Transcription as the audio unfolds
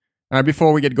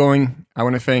Before we get going, I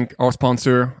want to thank our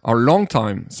sponsor, our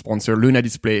longtime sponsor, Luna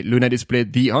Display. Luna Display,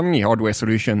 the only hardware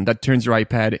solution that turns your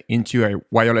iPad into a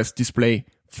wireless display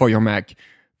for your Mac.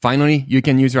 Finally, you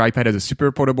can use your iPad as a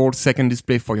super portable second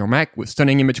display for your Mac with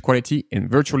stunning image quality and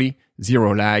virtually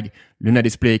zero lag. Luna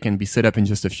Display can be set up in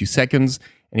just a few seconds,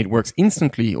 and it works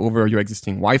instantly over your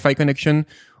existing Wi-Fi connection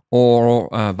or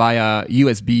via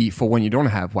USB for when you don't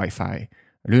have Wi-Fi.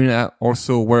 Luna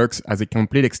also works as a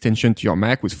complete extension to your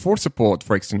Mac with full support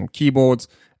for external keyboards,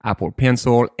 Apple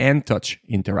Pencil, and touch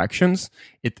interactions.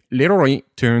 It literally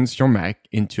turns your Mac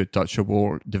into a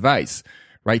touchable device.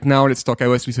 Right now, Let's Talk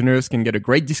iOS listeners can get a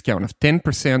great discount of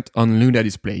 10% on Luna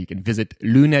Display. You can visit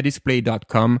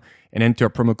lunadisplay.com and enter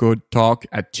promo code TALK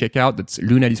at checkout. That's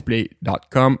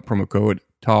lunadisplay.com, promo code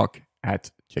TALK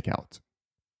at checkout.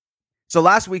 So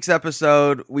last week's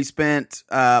episode, we spent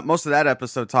most of that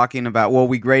episode talking about,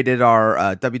 we graded our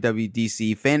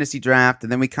WWDC fantasy draft,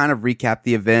 and then we kind of recapped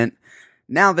the event.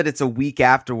 Now that it's a week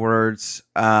afterwards,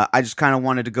 I just kind of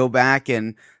wanted to go back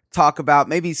and talk about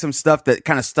maybe some stuff that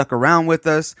kind of stuck around with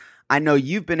us. I know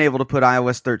you've been able to put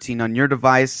iOS 13 on your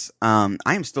device. I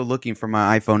am still looking for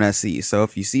my iPhone SE. So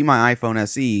if you see my iPhone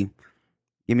SE,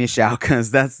 give me a shout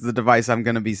because that's the device I'm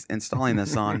going to be installing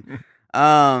this on.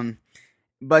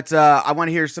 But I want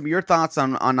to hear some of your thoughts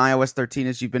on iOS 13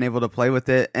 as you've been able to play with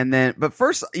it. And then, but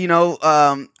first, I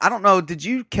don't know, did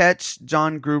you catch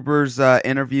John Gruber's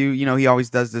interview? You know, he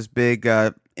always does this big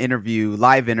live interview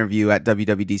at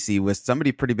WWDC with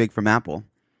somebody pretty big from Apple.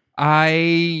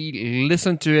 I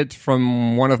listened to it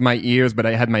from one of my ears, but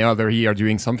I had my other ear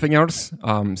doing something else.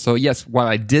 So yes, while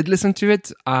I did listen to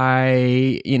it,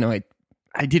 I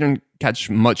didn't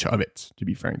catch much of it, to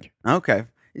be frank. Okay.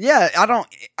 Yeah,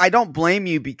 I don't blame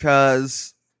you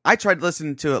because I tried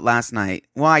listening to it last night.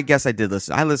 Well, I guess I did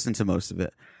listen. I listened to most of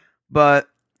it. But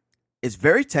it's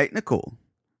very technical.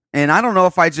 And I don't know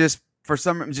if I just for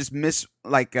some reason just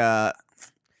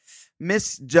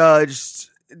misjudged.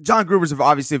 John Gruber's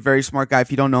obviously a very smart guy. If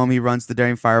you don't know him, he runs the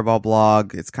Daring Fireball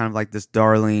blog. It's kind of like this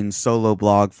darling solo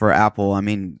blog for Apple. I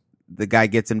mean, the guy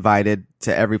gets invited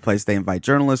to every place they invite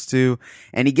journalists to,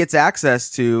 and he gets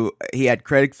access to, he had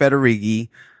Craig Federighi,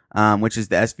 which is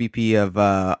the SVP of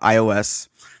iOS.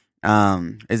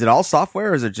 Is it all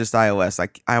software or is it just iOS?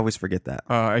 I always forget that.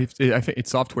 I think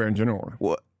it's software in general.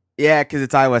 Well, yeah, because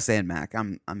it's iOS and Mac.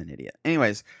 I'm an idiot.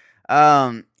 Anyways,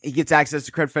 he gets access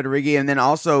to Craig Federighi and then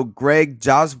also Greg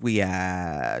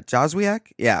Joswiak.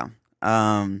 Yeah.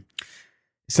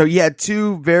 So you had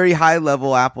two very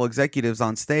high-level Apple executives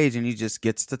on stage, and he just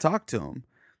gets to talk to them.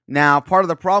 Now, part of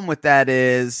the problem with that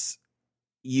is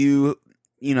there's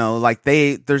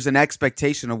an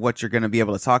expectation of what you're going to be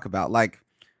able to talk about. Like,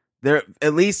 there,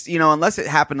 at least, unless it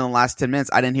happened in the last 10 minutes,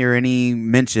 I didn't hear any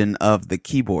mention of the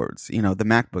keyboards, the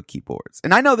MacBook keyboards.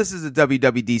 And I know this is a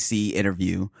WWDC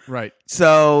interview. Right.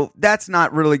 So that's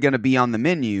not really going to be on the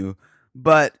menu,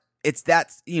 but it's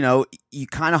that, you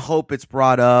kind of hope it's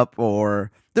brought up, or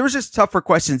there was just tougher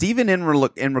questions, even in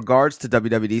regards to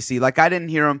WWDC. Like, I didn't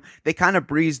hear them. They kind of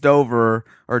breezed over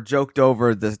or joked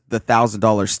over the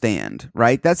 $1,000 stand,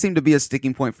 right? That seemed to be a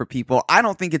sticking point for people. I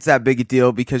don't think it's that big a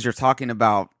deal because you're talking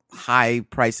about high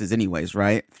prices anyways,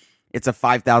 right? It's a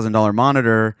 $5,000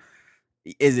 monitor.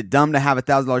 Is it dumb to have a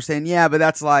 $1,000 stand? Yeah, but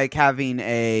that's like having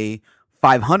a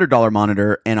 $500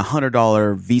 monitor and a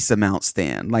 $100 Visa mount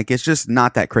stand. Like, it's just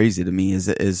not that crazy to me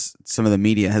as some of the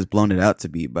media has blown it out to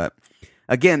be. But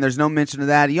again, there's no mention of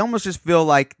that. You almost just feel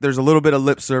like there's a little bit of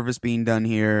lip service being done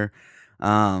here.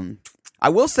 I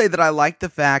will say that I like the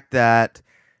fact that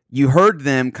you heard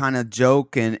them kind of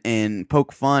joke and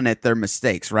poke fun at their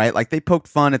mistakes, right? Like, they poked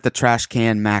fun at the trash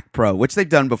can Mac Pro, which they've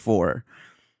done before.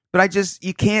 But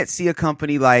you can't see a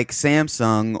company like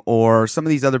Samsung or some of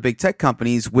these other big tech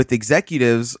companies with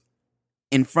executives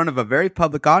in front of a very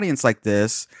public audience like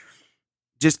this,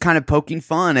 just kind of poking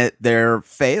fun at their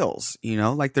fails,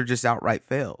 like they're just outright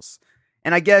fails.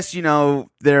 And I guess,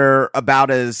 they're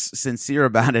about as sincere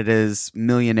about it as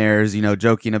millionaires,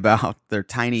 joking about their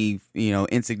tiny,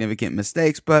 insignificant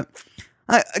mistakes. But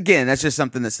again, that's just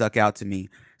something that stuck out to me.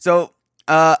 So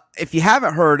if you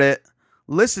haven't heard it,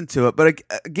 listen to it. But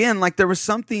again, like, there was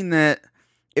something that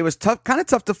it was kind of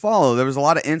tough to follow. There was a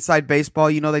lot of inside baseball.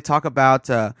 They talk about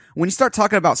when you start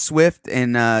talking about Swift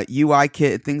and UI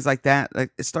kit and things like that,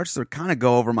 like, it starts to kind of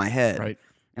go over my head. Right.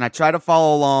 And I try to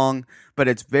follow along, but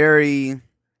it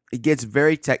gets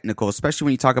very technical, especially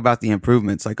when you talk about the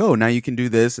improvements. Like, oh, now you can do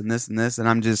this and this and this. And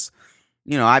I'm just,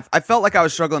 I felt like I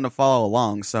was struggling to follow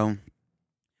along. So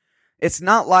it's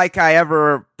not like I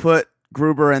ever put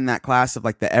Gruber in that class of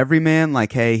like the everyman,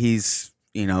 like, hey, he's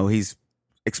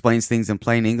explains things in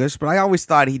plain English, but I always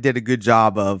thought he did a good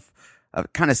job of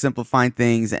kind of simplifying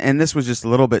things. And this was just a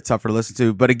little bit tougher to listen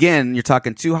to. But again, you're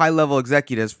talking 2 high-level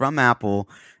executives from Apple,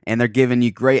 and they're giving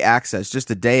you great access just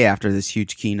a day after this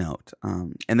huge keynote.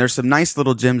 And there's some nice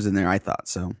little gems in there, I thought.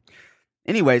 So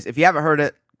anyways, if you haven't heard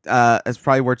it, it's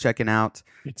probably worth checking out.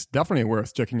 It's definitely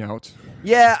worth checking out.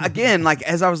 Yeah, again, like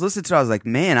as I was listening to it, I was like,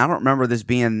 man, I don't remember this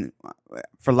being,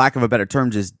 for lack of a better term,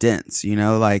 just dense, you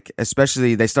know, like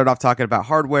especially they start off talking about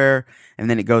hardware, and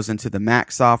then it goes into the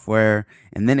Mac software,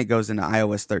 and then it goes into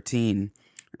iOS 13.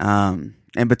 And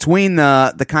between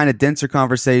the kind of denser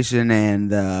conversation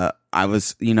and I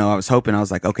was hoping, I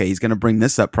was like, okay, he's going to bring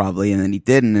this up probably, and then he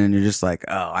didn't, and you're just like,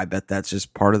 oh, I bet that's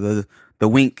just part of the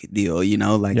wink deal, you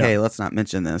know, like, hey, let's not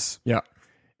mention this. Yeah.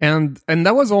 And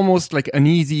that was almost like an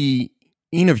easy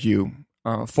interview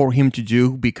for him to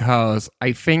do, because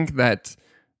I think that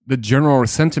the general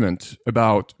sentiment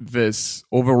about this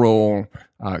overall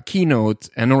keynote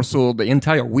and also the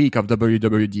entire week of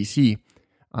WWDC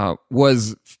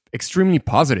was extremely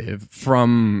positive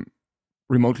from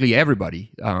remotely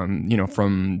everybody,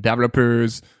 from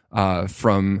developers,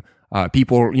 from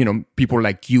people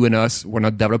like you and us. We're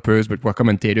not developers, but we're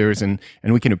commentators, and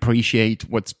we can appreciate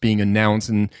what's being announced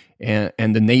and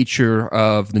the nature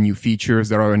of the new features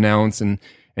that are announced, and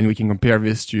we can compare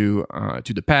this to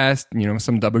the past.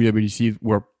 Some WWDC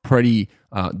were pretty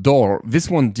dull. This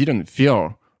one didn't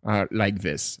feel like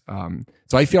this.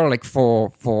 So I feel like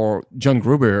for John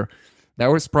Gruber, that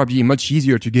was probably much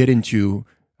easier to get into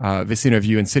this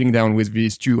interview and sitting down with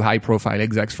these 2 high-profile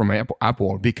execs from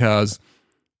Apple, because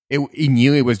he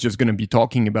knew it was just going to be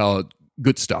talking about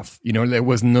good stuff. There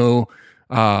was no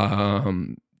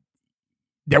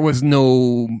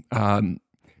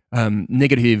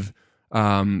negative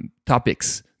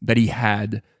topics that he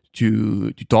had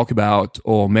to talk about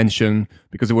or mention,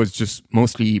 because it was just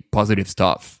mostly positive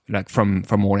stuff, like from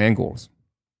all angles.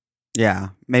 Yeah,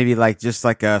 maybe just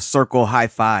like a circle high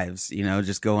fives,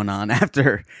 just going on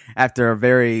after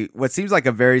what seems like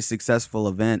a very successful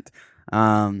event.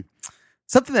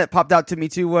 Something that popped out to me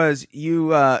too was,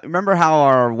 you remember how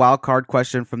our wild card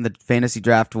question from the fantasy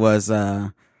draft was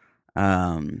the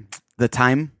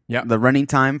time, the running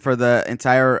time for the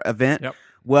entire event. Yep.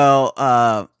 Well,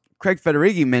 Craig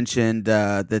Federighi mentioned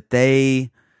that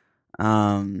they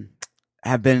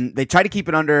they try to keep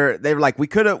it under. They were like, we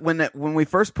could have, when we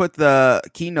first put the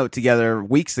keynote together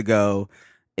weeks ago,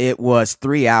 it was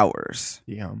 3 hours.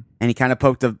 Yeah. And he kind of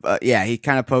poked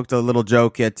a little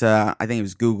joke at, I think it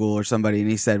was Google or somebody.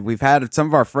 And he said, we've had some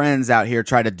of our friends out here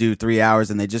try to do 3 hours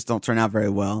and they just don't turn out very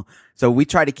well. So we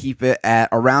try to keep it at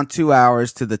around 2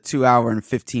 hours to the 2 hour and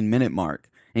 15-minute mark.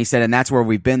 And he said, and that's where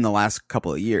we've been the last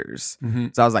couple of years. Mm-hmm.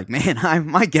 So I was like, man,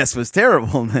 my guess was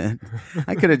terrible then.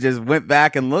 I could have just went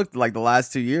back and looked like the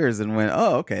last 2 years and went,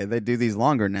 oh, okay, they do these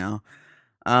longer now.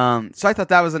 So I thought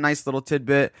that was a nice little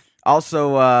tidbit.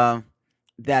 Also,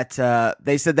 that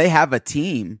they said they have a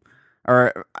team,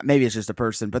 or maybe it's just a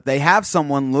person, but they have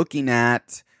someone looking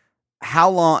at how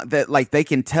long that, like, they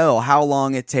can tell how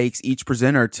long it takes each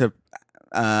presenter to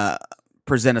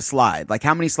present a slide. Like,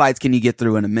 how many slides can you get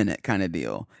through in a minute, kind of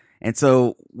deal. And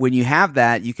so when you have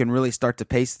that, you can really start to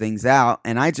pace things out.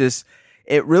 And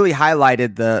it really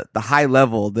highlighted the high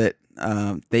level that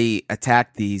they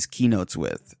attack these keynotes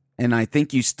with. And I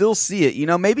think you still see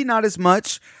it, maybe not as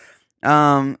much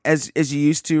as you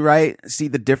used to, right? See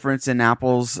the difference in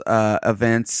Apple's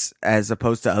events as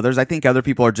opposed to others. I think other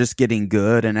people are just getting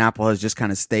good, and Apple has just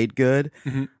kind of stayed good.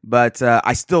 Mm-hmm. But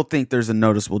I still think there's a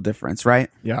noticeable difference,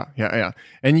 right? Yeah.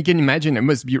 And you can imagine it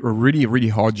must be a really, really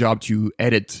hard job to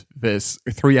edit this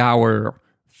 3 hour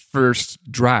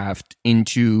first draft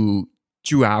into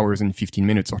 2 hours and 15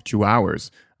 minutes or 2 hours.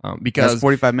 Because that's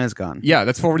 45 minutes gone. Yeah,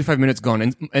 that's 45 minutes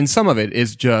gone. And some of it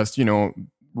is just,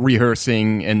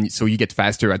 rehearsing, and so you get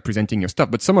faster at presenting your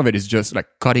stuff. But some of it is just like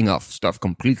cutting off stuff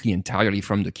completely entirely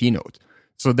from the keynote.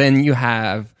 So then you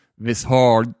have this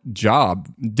hard job,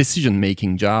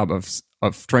 decision-making job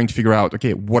of trying to figure out,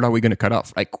 okay, what are we going to cut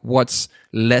off? Like, what's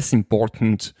less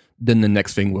important than the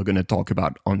next thing we're going to talk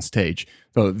about on stage?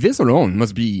 So this alone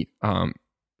must be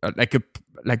like a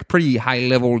pretty high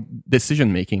level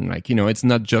decision making. Like, it's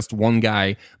not just one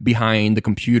guy behind the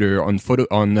computer on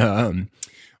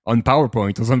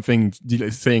PowerPoint or something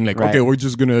saying like, right, okay, we're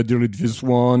just gonna delete this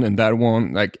one and that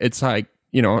one. Like, it's like,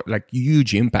 like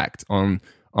huge impact on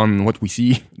what we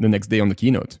see the next day on the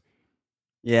keynote.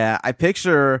 Yeah, I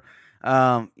picture,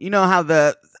 how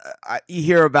you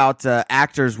hear about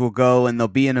actors will go and they'll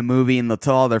be in a movie and they'll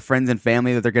tell all their friends and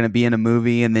family that they're going to be in a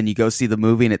movie, and then you go see the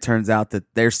movie and it turns out that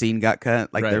their scene got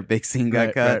cut, like their big scene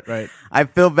got cut. Right. I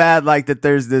feel bad like that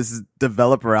there's this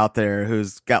developer out there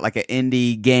who's got like an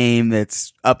indie game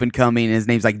that's up and coming, and his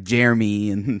name's like Jeremy,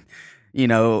 and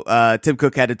Tim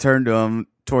Cook had to turn to him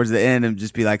towards the end and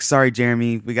just be like, sorry,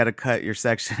 Jeremy, we got to cut your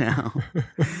section out.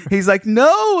 He's like,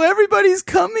 no, everybody's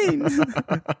coming.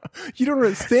 You don't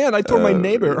understand. I told my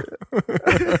neighbor.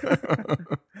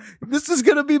 This is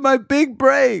going to be my big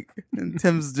break. And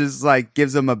Tim's just like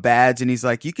gives him a badge and he's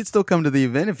like, you can still come to the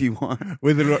event if you want.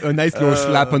 With a nice little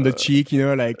slap on the cheek,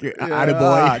 like,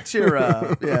 attaboy. Cheer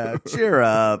up. Yeah, cheer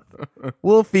up.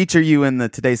 We'll feature you in the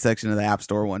Today section of the App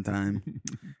Store one time.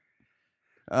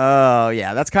 Oh,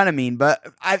 yeah, that's kind of mean, but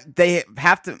they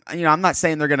have to, I'm not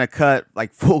saying they're going to cut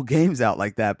like full games out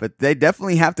like that, but they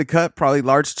definitely have to cut probably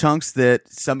large chunks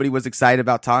that somebody was excited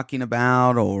about talking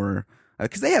about, or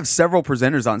because they have several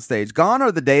presenters on stage. Gone are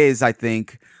the days, I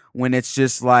think, when it's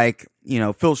just like,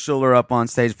 Phil Schiller up on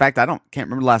stage. In fact, can't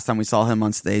remember the last time we saw him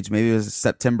on stage. Maybe it was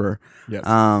September. Yes.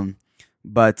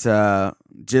 But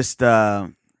just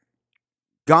gone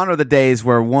are the days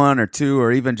where one or two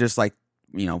or even just like,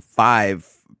 5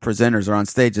 presenters are on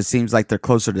stage. It seems like they're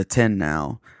closer to 10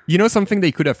 now. Something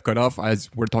they could have cut off, as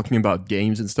we're talking about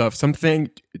games and stuff,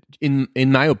 something, in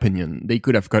my opinion, they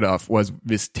could have cut off was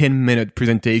this 10-minute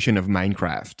presentation of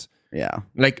Minecraft. Yeah.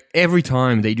 Like every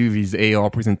time they do this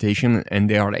AR presentation and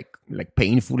they are like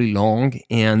painfully long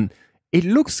and it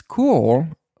looks cool,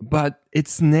 but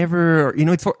it's never,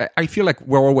 I feel like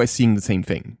we're always seeing the same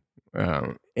thing.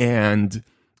 And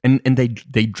they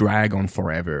drag on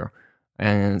forever.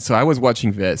 And so I was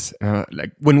watching this,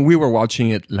 like when we were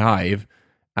watching it live,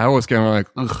 I was kind of like,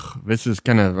 ugh, this is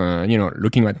kind of,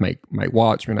 looking at my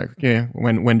watch, and like, okay,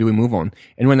 when do we move on?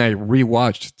 And when I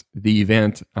rewatched the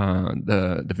event,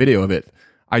 the video of it,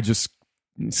 I just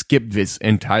skipped this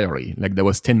entirely. Like there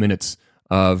was 10 minutes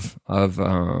of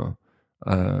that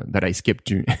I skipped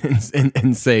to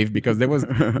and saved because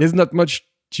there's not much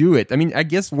to it. I mean, I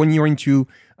guess when you're into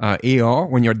AR,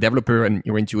 when you're a developer and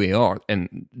you're into AR,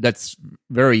 and that's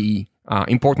very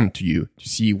important to you to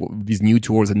see these new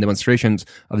tools and demonstrations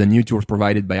of the new tools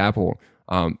provided by Apple.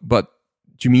 But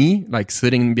to me, like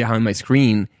sitting behind my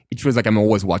screen, it feels like I'm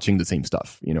always watching the same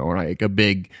stuff, like a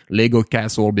big Lego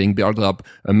castle being built up,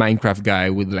 a Minecraft guy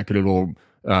with like a little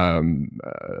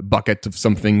bucket of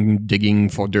something digging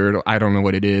for dirt. I don't know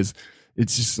what it is.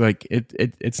 It's just like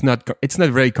it's not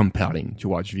very compelling to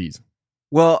watch these.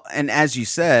 Well, and as you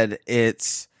said,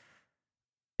 it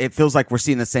feels like we're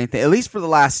seeing the same thing, at least for the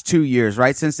last 2 years,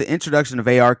 right? Since the introduction of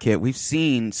ARKit, we've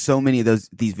seen so many of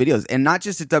these videos, and not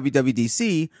just at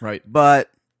WWDC, right? But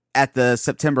at the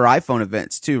September iPhone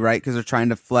events too, right? Because they're trying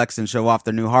to flex and show off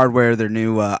their new hardware, their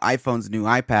new iPhones, new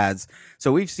iPads.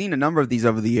 So we've seen a number of these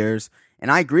over the years, and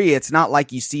I agree. It's not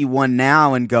like you see one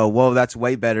now and go, "Whoa, that's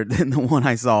way better than the one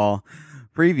I saw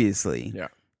previously." Yeah,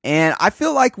 and I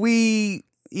feel like we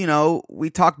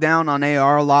talk down on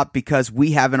AR a lot because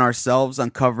we haven't ourselves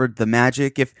uncovered the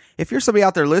magic. If you're somebody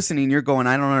out there listening, you're going,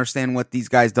 I don't understand what these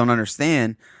guys don't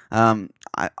understand.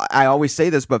 I always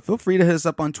say this, but feel free to hit us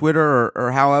up on Twitter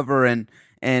or however,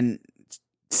 and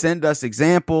send us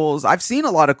examples. I've seen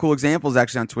a lot of cool examples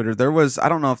actually on Twitter. I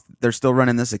don't know if they're still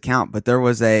running this account, but there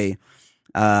was a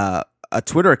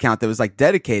Twitter account that was like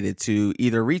dedicated to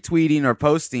either retweeting or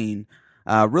posting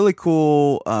really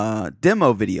cool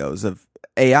demo videos of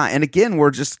AI. And again, we're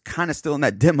just kind of still in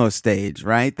that demo stage,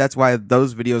 right? That's why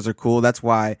those videos are cool. That's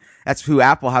who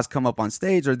Apple has come up on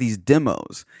stage, are these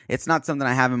demos. It's not something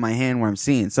I have in my hand where I'm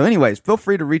seeing. So anyways, feel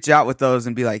free to reach out with those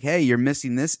and be like, hey, you're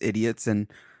missing this, idiots.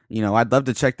 And, I'd love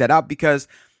to check that out because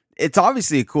it's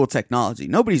obviously a cool technology.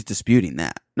 Nobody's disputing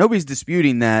that.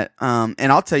 And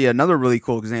I'll tell you another really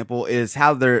cool example is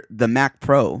how the Mac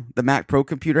Pro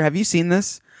computer. Have you seen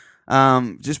this?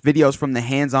 Just videos from the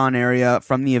hands-on area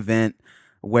from the event,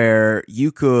 where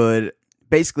you could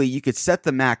set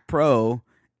the Mac Pro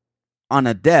on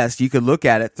a desk. You could look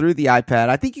at it through the iPad.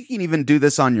 I think you can even do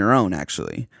this on your own,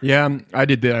 actually. Yeah, I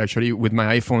did that actually with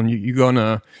my iPhone. You're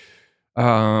gonna,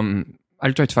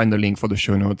 I'll try to find the link for the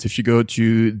show notes. If you go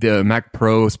to the Mac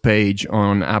Pros page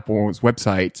on Apple's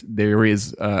website, there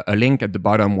is a link at the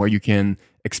bottom where you can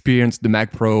experience the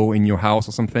Mac Pro in your house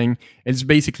or something. It's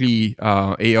basically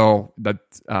AR that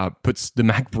puts the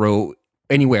Mac Pro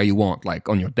anywhere you want, like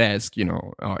on your desk, in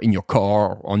your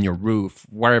car, on your roof,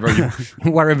 wherever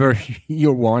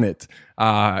you want it.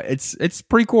 It's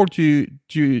pretty cool to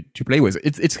play with.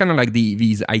 It's kind of like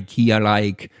these IKEA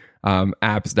like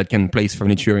apps that can place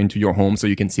furniture into your home so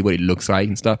you can see what it looks like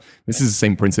and stuff. This is the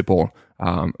same principle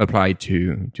applied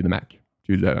to the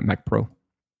Mac Pro.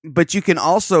 But you can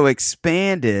also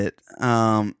expand it,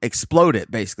 explode it,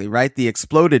 basically, right? The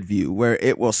exploded view, where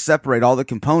it will separate all the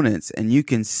components, and you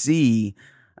can see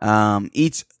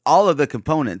all of the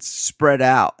components spread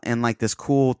out in like this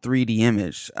cool 3D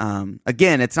image.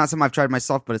 Again, it's not something I've tried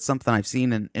myself, but it's something I've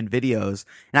seen in videos,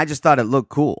 and I just thought it looked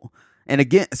cool. And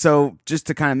again, so just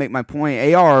to kind of make my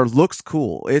point, AR looks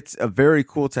cool. It's a very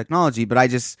cool technology, but I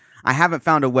haven't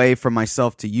found a way for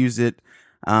myself to use it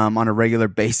on a regular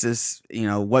basis,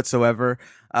 whatsoever.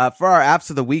 For our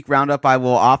apps of the week roundup, I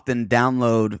will often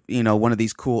download, one of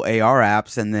these cool AR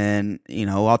apps, and then,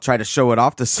 I'll try to show it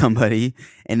off to somebody,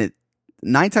 and it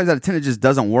 9 times out of 10, it just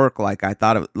doesn't work like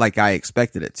I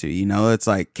expected it to. It's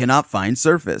like cannot find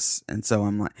surface, and so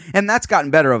I'm like, and that's gotten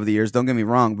better over the years. Don't get me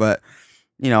wrong, but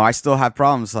I still have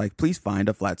problems like, please find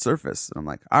a flat surface, and I'm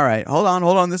like, all right, hold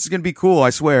on, this is gonna be cool,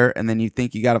 I swear. And then you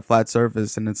think you got a flat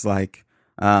surface, and it's like,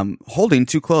 holding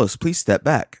too close, please step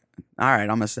back. All right,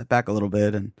 I'm gonna step back a little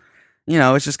bit, and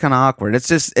it's just kind of awkward.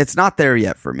 It's not there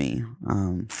yet for me.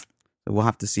 So we'll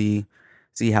have to see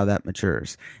how that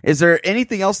matures. Is there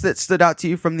anything else that stood out to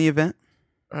you from the event?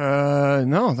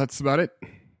 No, that's about it.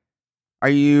 Are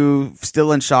you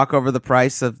still in shock over the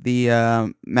price of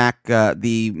the Mac,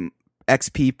 the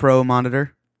XP Pro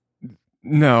monitor?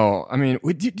 No, I mean,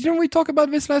 didn't we talk about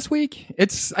this last week?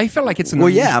 I felt like it's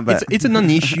it's a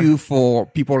non-issue for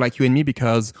people like you and me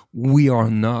because we are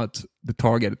not the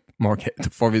target market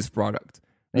for this product.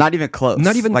 Not even close.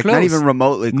 Not even close. Not even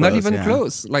remotely close. Not even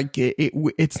close. Like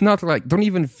it's not like, don't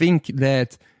even think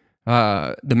that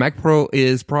the Mac Pro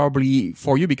is probably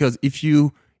for you, because if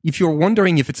you're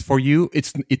wondering if it's for you,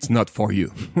 it's not for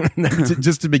you.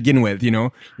 Just to begin with,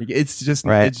 it's just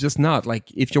It's just not.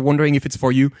 Like, if you're wondering if it's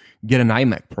for you, get an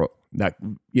iMac Pro.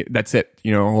 That's it,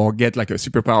 or get like a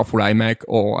super powerful iMac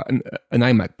or an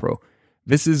iMac Pro.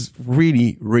 This is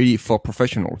really, really for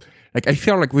professionals. Like, I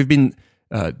feel like we've been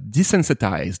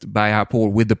desensitized by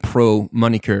Apple with the Pro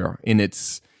moniker in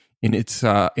its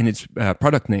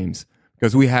product names,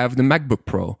 because we have the MacBook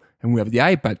Pro and we have the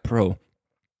iPad Pro.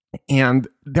 And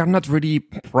they're not really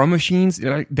pro machines.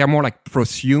 They're more like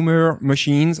prosumer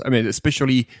machines. I mean,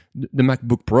 especially the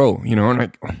MacBook Pro,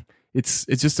 like it's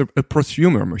just a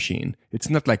prosumer machine. It's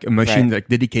not like a machine like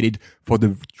dedicated for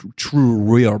the true,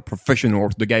 real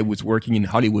professionals, the guy who's working in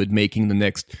Hollywood making the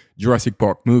next Jurassic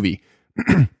Park movie.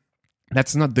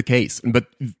 That's not the case. But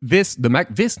this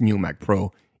new Mac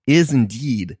Pro is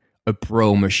indeed a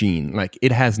pro machine. Like,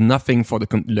 it has nothing for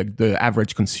the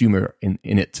average consumer in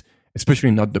it.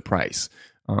 Especially not the price.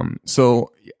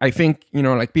 So I think,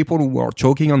 like, people who are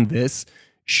choking on this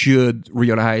should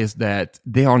realize that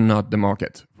they are not the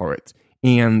market for it.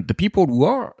 And the people who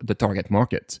are the target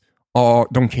market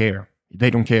don't care. They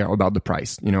don't care about the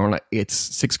price. Like, it's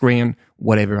 $6,000,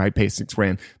 whatever, I pay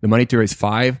 $6,000. The monitor is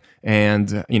 $5,000,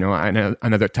 and,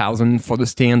 another $1,000 for the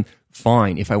stand.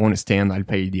 Fine. If I want a stand, I'll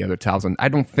pay the other $1,000. I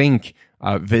don't think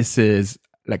this is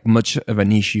like much of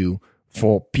an issue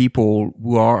for people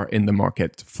who are in the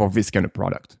market for this kind of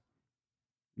product.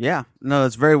 Yeah, no,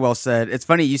 that's very well said. It's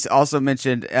funny, you also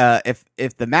mentioned if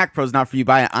the Mac Pro is not for you,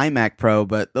 buy an iMac Pro,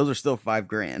 but those are still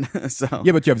 $5,000. So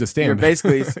yeah, but you have the stand. You're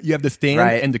basically you have the stand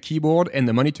and the keyboard and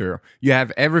the monitor. You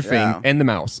have everything and the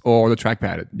mouse or the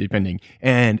trackpad, depending,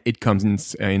 and it comes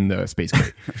in the space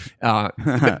crate.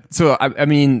 So I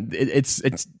mean,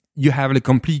 it's you have a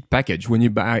complete package. When you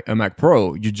buy a Mac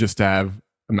Pro, you just have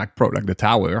a Mac Pro, like the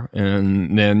tower,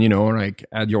 and then like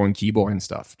add your own keyboard and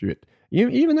stuff to it.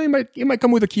 Even though it might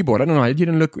come with a keyboard. I don't know. I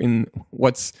didn't look in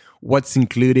what's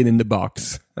included in the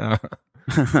box.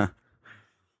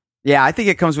 Yeah, I think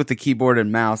it comes with the keyboard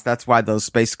and mouse. That's why those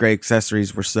space gray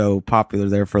accessories were so popular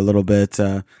there for a little bit.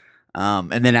 And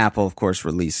then Apple, of course,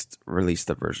 released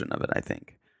the version of it, I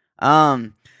think.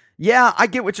 Yeah, I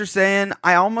get what you're saying.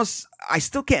 I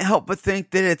still can't help but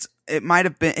think that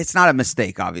it's not a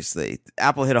mistake, obviously.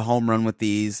 Apple hit a home run with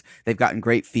these. They've gotten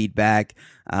great feedback.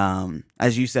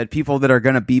 As you said, people that are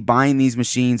going to be buying these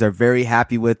machines are very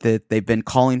happy with it. They've been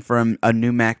calling for a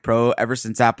new Mac Pro ever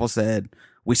since Apple said,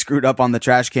 we screwed up on the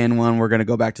trash can one, we're going to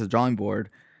go back to the drawing board.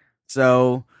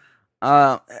 So,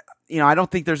 I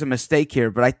don't think there's a mistake here,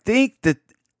 but I think that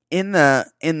in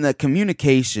the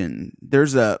communication,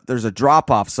 there's a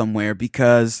drop off somewhere,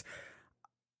 because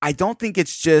I don't think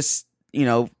it's just,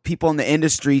 people in the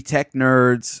industry, tech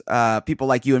nerds, people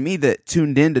like you and me that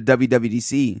tuned into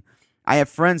WWDC. I have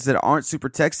friends that aren't super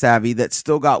tech savvy that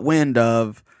still got wind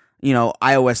of,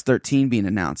 iOS 13 being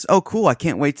announced. Oh, cool! I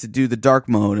can't wait to do the dark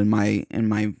mode in my in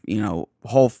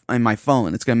my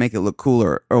phone. It's gonna make it look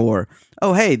cooler. Or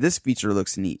oh, hey, this feature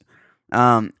looks neat.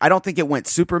 I don't think it went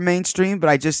super mainstream, but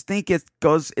I just think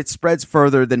it spreads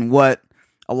further than what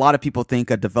a lot of people think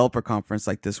a developer conference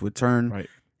like this would turn. Right.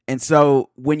 And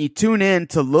so when you tune in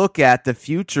to look at the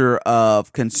future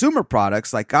of consumer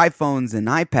products like iPhones and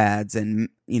iPads and,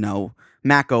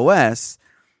 Mac OS,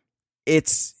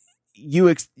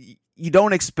 you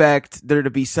don't expect there to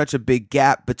be such a big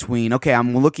gap between, okay,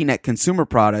 I'm looking at consumer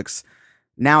products.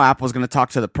 Now Apple's going to talk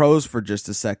to the pros for just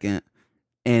a second.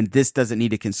 And this doesn't need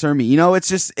to concern me.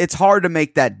 It's hard to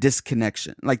make that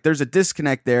disconnection. Like there's a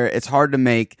disconnect there. It's hard to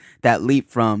make that leap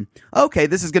from, okay,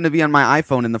 this is going to be on my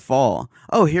iPhone in the fall.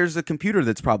 Oh, here's a computer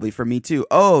that's probably for me too.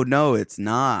 Oh, no, it's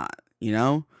not,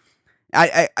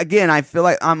 I feel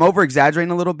like I'm over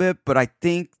exaggerating a little bit, but I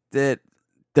think that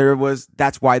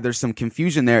that's why there's some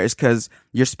confusion there is because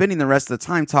you're spending the rest of the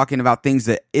time talking about things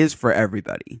that is for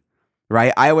everybody.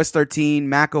 Right? iOS 13,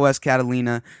 Mac OS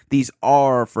Catalina, these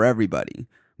are for everybody.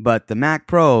 But the Mac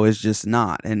Pro is just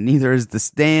not. And neither is the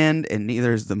stand, and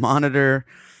neither is the monitor.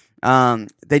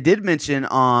 They did mention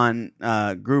on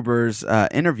Gruber's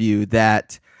interview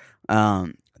that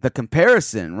the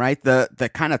comparison, right?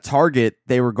 The kind of target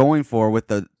they were going for with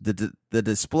the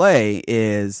display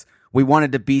is we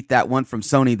wanted to beat that one from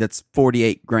Sony that's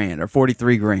 $48,000 or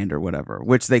 $43,000 or whatever,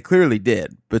 which they clearly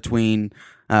did between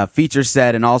feature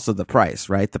set and also the price,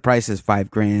 right? The price is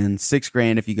 $5,000,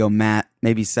 $6,000 if you go matte,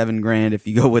 maybe $7,000 if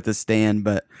you go with a stand,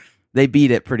 but they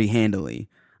beat it pretty handily.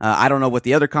 I don't know what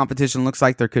the other competition looks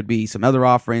like. There could be some other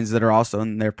offerings that are also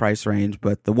in their price range,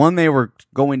 but the one they were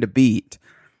going to beat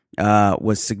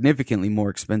was significantly more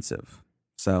expensive.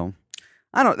 So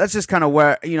that's just kind of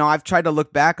where, I've tried to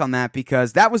look back on that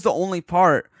because that was the only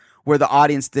part where the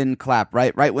audience didn't clap,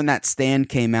 right? Right when that stand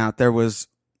came out, there was,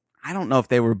 I don't know if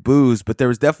they were boos, but there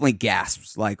was definitely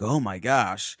gasps like, oh my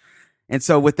gosh. And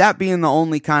so with that being the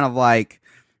only kind of like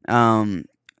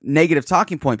negative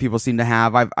talking point people seem to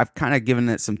have, I've kind of given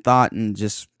it some thought and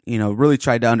just, really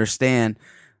tried to understand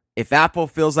if Apple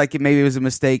feels like maybe it was a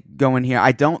mistake going here.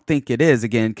 I don't think it is,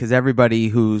 again, because everybody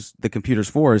who's the computer's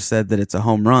for has said that it's a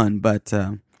home run, but,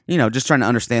 just trying to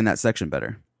understand that section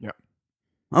better. Yeah.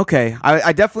 Okay,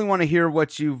 I definitely want to hear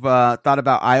what you've thought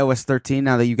about iOS 13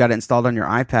 now that you got it installed on your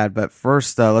iPad. But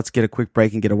first, let's get a quick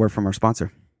break and get a word from our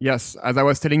sponsor. Yes, as I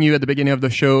was telling you at the beginning of the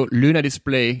show, Luna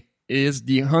Display is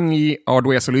the only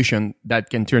hardware solution that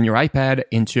can turn your iPad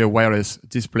into a wireless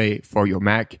display for your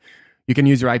Mac. You can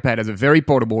use your iPad as a very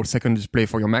portable second display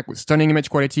for your Mac with stunning image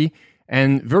quality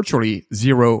and virtually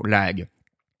zero lag.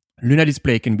 Luna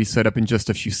Display can be set up in just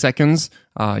a few seconds.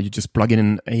 You just plug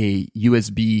in a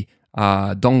USB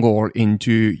dongle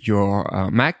into your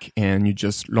Mac and you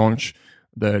just launch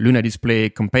the Luna Display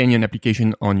companion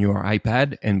application on your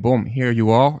iPad and boom, here you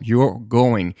are, you're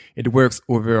going. It works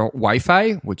over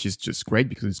Wi-Fi, which is just great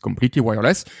because it's completely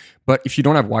wireless. But if you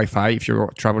don't have Wi-Fi, if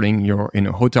you're traveling, you're in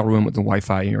a hotel room with the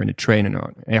Wi-Fi, you're in a train, in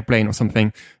an airplane or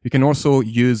something, you can also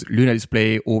use Luna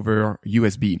Display over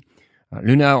USB.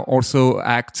 Luna also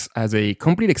acts as a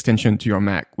complete extension to your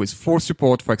Mac with full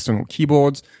support for external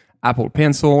keyboards, Apple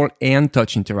Pencil, and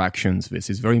touch interactions. This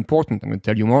is very important. I'm going to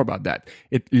tell you more about that.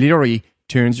 It literally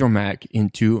turns your Mac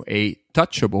into a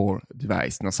touchable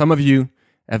device. Now, some of you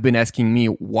have been asking me,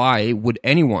 why would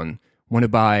anyone want to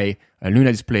buy a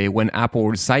Luna Display when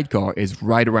Apple's Sidecar is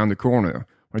right around the corner?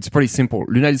 Well, it's pretty simple.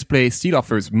 Luna Display still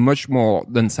offers much more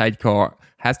than Sidecar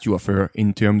has to offer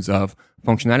in terms of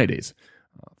functionalities.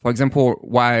 For example,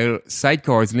 while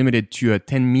Sidecar is limited to a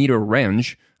 10-meter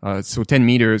range, so 10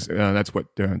 meters, that's what,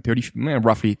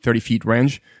 roughly 30 feet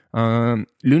range,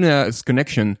 Luna's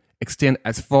connection extend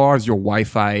as far as your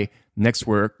Wi-Fi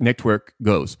network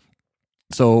goes.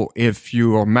 So if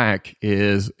your Mac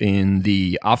is in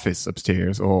the office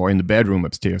upstairs or in the bedroom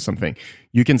upstairs, something,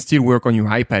 you can still work on your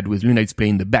iPad with Luna Display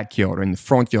in the backyard or in the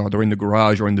front yard or in the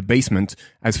garage or in the basement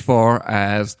as far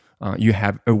as you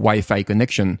have a Wi-Fi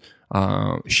connection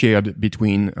shared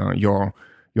between your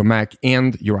Mac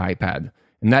and your iPad.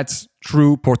 And that's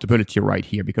true portability right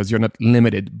here because you're not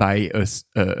limited by a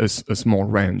small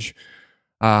range.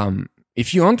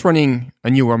 If you aren't running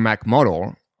a newer Mac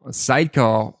model,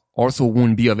 Sidecar also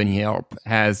won't be of any help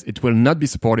as it will not be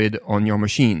supported on your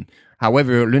machine.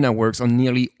 However, Luna works on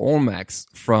nearly all Macs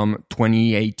from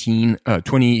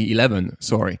 2011,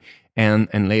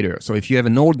 and later. So if you have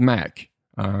an old Mac,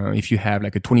 if you have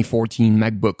like a 2014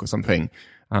 MacBook or something,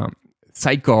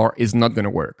 Sidecar is not going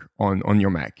to work on your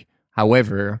Mac.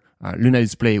 However, Luna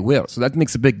Display will. So that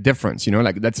makes a big difference,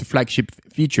 like that's a flagship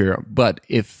feature, but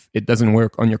if it doesn't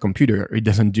work on your computer, it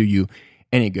doesn't do you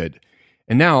any good.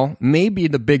 And now, maybe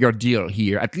the bigger deal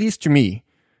here, at least to me,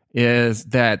 is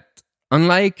that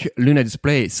unlike Luna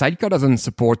Display, Sidecar doesn't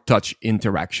support touch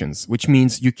interactions, which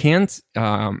means you can't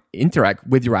interact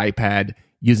with your iPad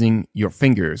using your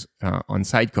fingers on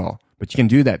Sidecar, but you can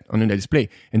do that on Luna Display.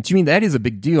 And to me, that is a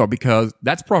big deal because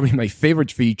that's probably my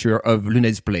favorite feature of Luna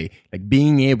Display, like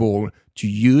being able to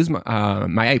use my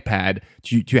iPad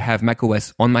to have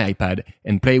macOS on my iPad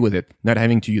and play with it, not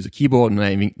having to use a keyboard, not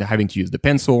having to use the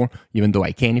pencil, even though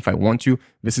I can if I want to.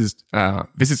 This is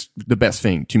the best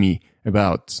thing to me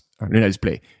about Luna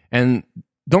Display. And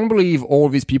don't believe all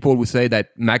these people who say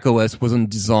that macOS wasn't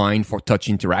designed for touch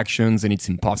interactions and it's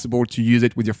impossible to use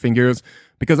it with your fingers,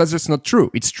 because that's just not true.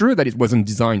 It's true that it wasn't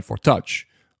designed for touch,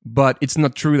 but it's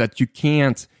not true that you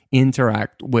can't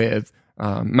interact with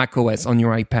macOS on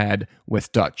your iPad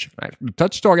with touch. Right? The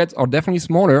touch targets are definitely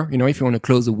smaller. If you want to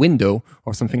close a window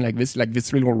or something like this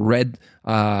little red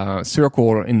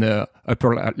circle in the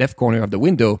upper left corner of the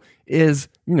window is,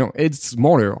 it's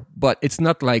smaller, but it's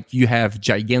not like you have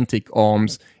gigantic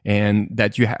arms and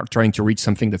that you are trying to reach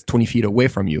something that's 20 feet away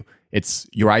from you. It's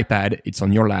your iPad, it's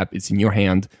on your lap, it's in your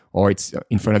hand, or it's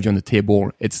in front of you on the table.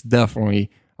 It's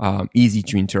definitely easy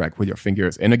to interact with your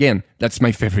fingers. And again, that's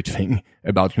my favorite thing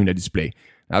about Luna Display.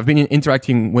 I've been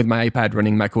interacting with my iPad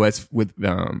running macOS with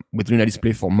Luna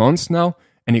Display for months now,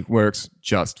 and it works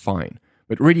just fine.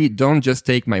 But really, don't just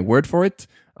take my word for it.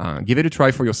 Give it a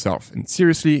try for yourself. And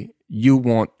seriously, you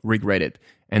won't regret it.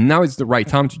 And now is the right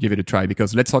time to give it a try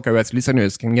because Let's Talk iOS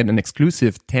listeners can get an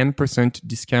exclusive 10%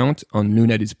 discount on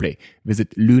Luna Display. Visit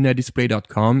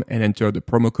lunadisplay.com and enter the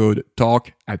promo code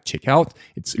TALK at checkout.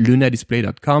 It's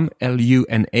lunadisplay.com,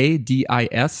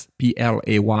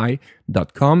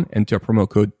 lunadisplay.com. Enter promo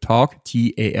code TALK,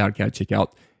 TALK at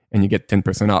checkout, and you get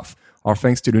 10% off. Our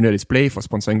thanks to Luna Display for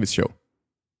sponsoring this show.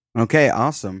 Okay,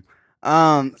 awesome.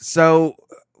 So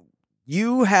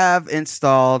you have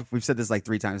installed, we've said this like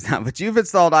 3 times now, but you've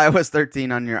installed iOS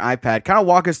 13 on your iPad. Kind of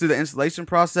walk us through the installation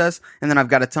process, and then I've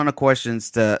got a ton of questions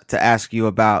to ask you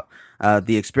about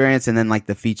the experience and then like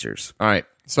the features. All right.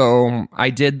 So I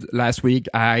did last week.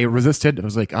 I resisted. I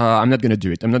was like, I'm not going to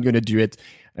do it. I'm not going to do it.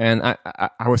 And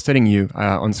I was telling you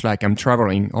on Slack, I'm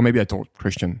traveling, or maybe I told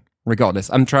Christian, regardless,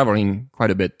 I'm traveling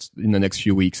quite a bit in the next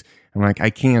few weeks. I'm like, I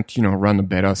can't, run the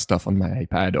beta stuff on my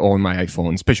iPad or on my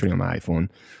iPhone, especially on my iPhone.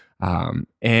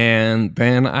 And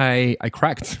then I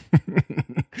cracked.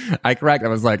 I cracked. I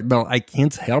was like, no, I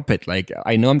can't help it. Like,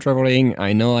 I know I'm traveling.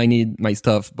 I know I need my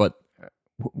stuff, but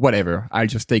whatever. I'll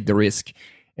just take the risk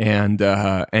and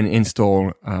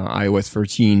install iOS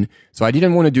 13. So I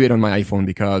didn't want to do it on my iPhone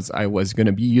because I was going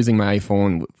to be using my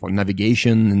iPhone for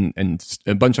navigation and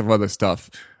a bunch of other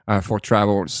stuff for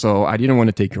travel. So I didn't want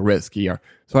to take a risk here.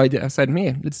 So I said,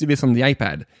 man, let's do this on the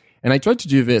iPad. And I tried to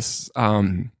do this,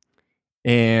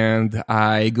 and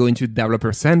I go into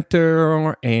Developer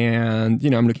Center and,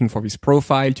 I'm looking for this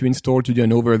profile to install to do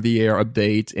an over-the-air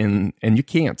update. And you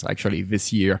can't actually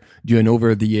this year do an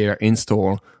over-the-air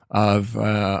install of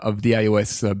the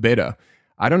iOS beta.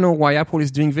 I don't know why Apple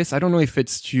is doing this. I don't know if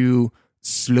it's to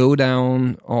slow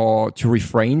down or to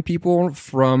refrain people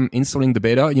from installing the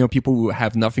beta, people who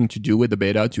have nothing to do with the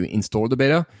beta to install the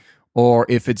beta, or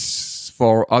if it's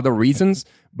for other reasons.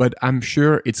 But I'm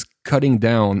sure it's cutting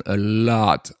down a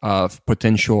lot of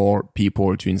potential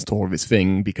people to install this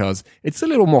thing because it's a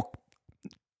little more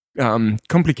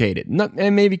complicated.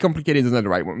 Maybe complicated is not the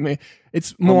right word.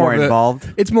 It's more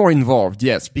involved. It's more involved,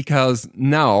 yes, because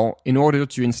now in order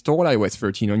to install iOS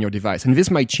 13 on your device, and this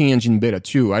might change in beta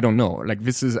 2, I don't know. Like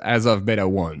this is as of beta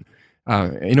 1.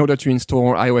 In order to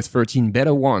install iOS 13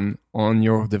 beta 1 on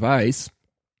your device,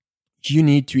 you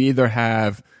need to either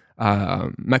have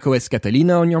macOS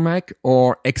Catalina on your Mac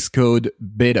or Xcode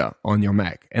Beta on your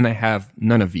Mac, and I have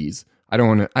none of these. I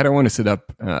don't want to set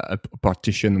up a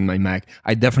partition on my Mac.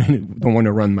 I definitely don't want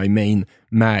to run my main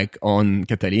Mac on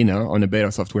Catalina on a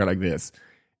beta software like this,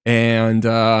 and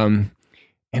I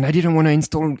didn't want to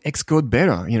install Xcode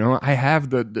Beta. I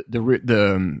have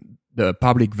the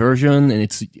public version,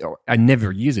 and I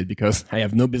never use it because I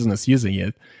have no business using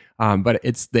it. But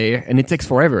it's there, and it takes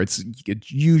forever. It's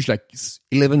huge, like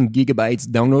 11 gigabytes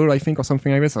download, I think, or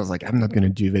something like this. I was like, I'm not going to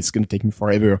do this. It's going to take me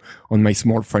forever on my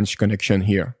small French connection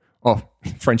here. Oh,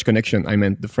 French connection. I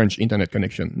meant the French internet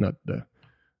connection, not the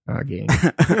game.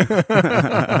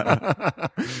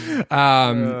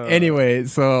 Anyway,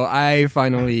 so I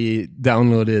finally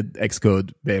downloaded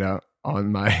Xcode Beta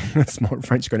on my small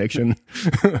French connection.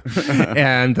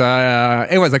 And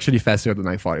it was actually faster than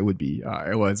I thought it would be.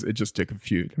 It just took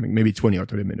maybe 20 or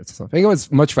 30 minutes or something. It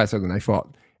was much faster than I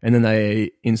thought. And then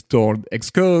I installed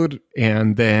Xcode,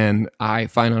 and then I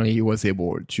finally was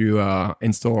able to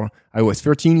install iOS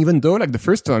 13, even though like the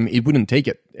first time it wouldn't take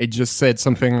it. It just said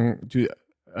something to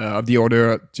the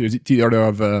order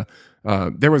of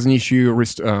there was an issue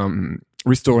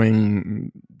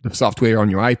restoring the software on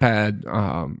your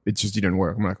iPad. It just didn't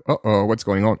work. I'm like, oh, what's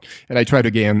going on? And I tried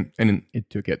again, and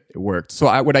it took it. It worked. So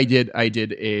what I did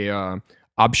a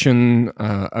option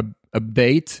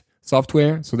update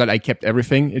software so that I kept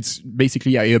everything. It's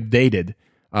basically I updated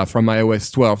from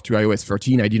iOS 12 to iOS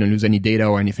 13. I didn't lose any data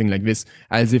or anything like this,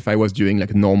 as if I was doing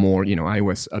like a normal,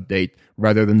 iOS update,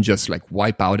 rather than just like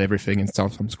wipe out everything and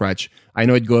start from scratch. I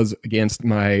know it goes against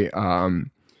my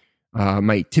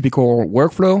my typical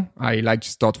workflow. I like to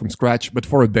start from scratch, but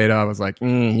for a beta, I was like,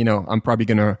 I'm probably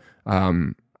gonna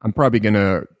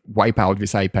wipe out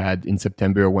this iPad in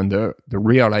September when the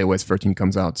real iOS 13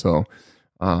 comes out. So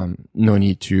no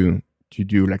need to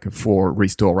do like a full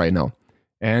restore right now.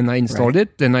 And I installed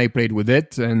it, and I played with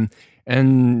it, and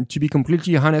to be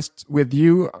completely honest with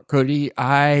you, Cody,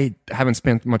 I haven't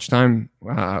spent much time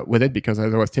with it because,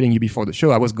 as I was telling you before the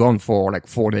show, I was gone for like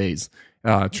 4 days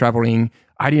traveling.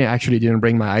 I didn't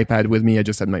bring my iPad with me. I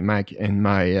just had my Mac and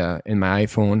my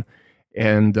iPhone,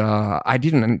 and I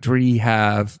didn't really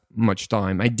have much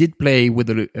time. I did play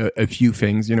with a few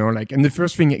things, and the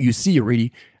first thing that you see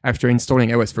really after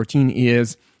installing iOS 13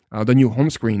 is the new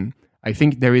home screen. I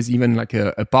think there is even like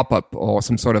a pop-up or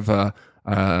some sort of a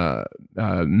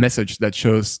message that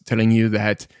shows telling you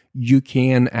that you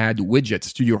can add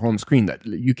widgets to your home screen. That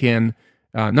you can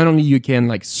not only you can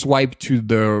like swipe to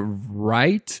the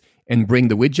right and bring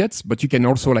the widgets, but you can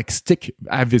also like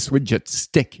have this widget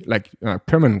stick like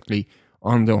permanently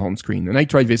on the home screen. And I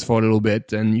tried this for a little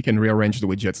bit, and you can rearrange the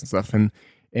widgets and stuff.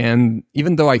 And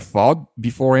even though I thought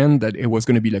beforehand that it was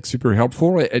going to be like super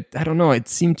helpful, I don't know, it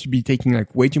seemed to be taking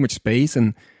like way too much space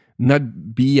and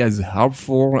not be as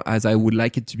helpful as I would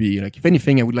like it to be. Like if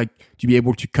anything, I would like to be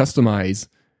able to customize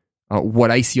what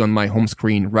I see on my home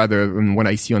screen rather than what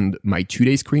I see on my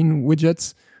 2-day screen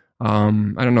widgets. I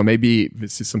don't know, maybe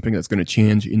this is something that's going to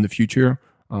change in the future.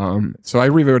 So I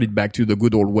reverted back to the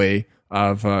good old way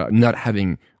of not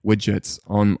having widgets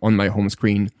on my home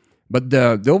screen. But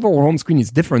the overall home screen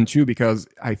is different too, because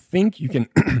I think you can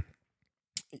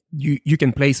you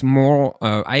can place more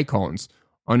icons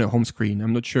on a home screen.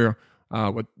 I'm not sure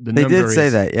what the number is. They did say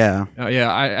that, yeah.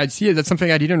 I see it. That's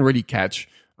something I didn't really catch.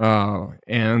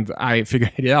 And I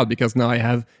figured it out because now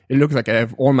it looks like I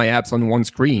have all my apps on one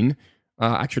screen.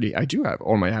 Actually, I do have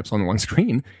all my apps on one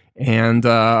screen. And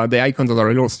the icons are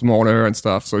a little smaller and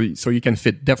stuff. So you can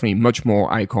fit definitely much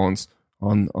more icons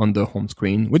on the home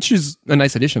screen, which is a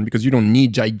nice addition because you don't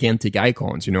need gigantic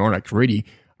icons, like really,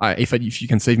 if you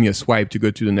can save me a swipe to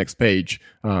go to the next page,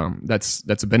 that's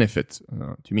a benefit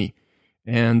to me.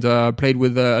 And played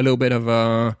with a little bit of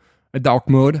a dark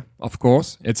mode, of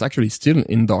course. It's actually still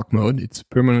in dark mode. It's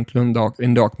permanently in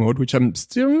dark mode, which I'm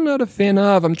still not a fan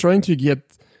of. I'm trying to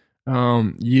get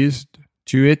used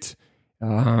to it.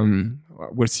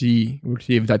 We'll see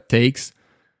if that takes.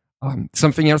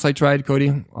 Something else I tried,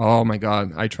 Cody. Oh my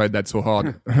God, I tried that so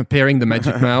hard. Pairing the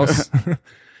Magic Mouse.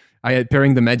 I had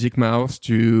pairing the Magic Mouse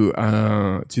to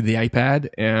the iPad,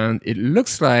 and it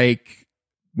looks like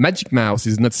Magic Mouse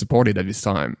is not supported at this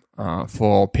time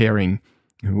for pairing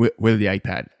with the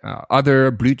iPad.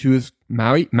 Other Bluetooth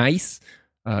mice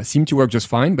seem to work just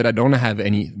fine, but I don't have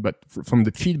any. But from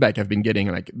the feedback I've been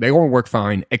getting, like they all work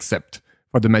fine except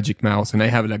for the Magic Mouse, and I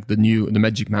have like the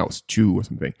Magic Mouse 2 or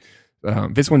something.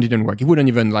 This one didn't work. It wouldn't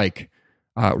even like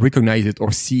recognize it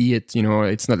or see it.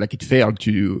 It's not like it failed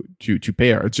to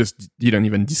pair. It just didn't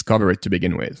even discover it to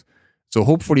begin with. So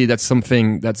hopefully that's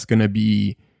something that's gonna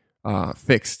be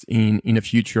fixed in a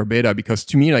future beta, because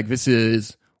to me, like, this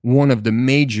is one of the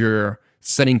major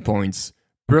selling points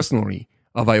personally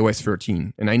of iOS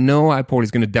 13. And I know Apple is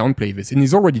going to downplay this, and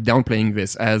is already downplaying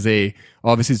this as this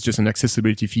is just an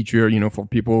accessibility feature, for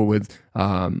people with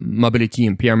mobility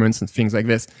impairments and things like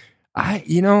this.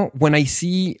 When I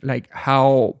see like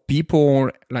how people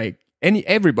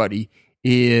everybody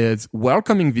is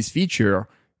welcoming this feature,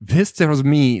 this tells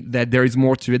me that there is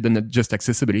more to it than just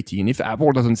accessibility. And if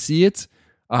Apple doesn't see it,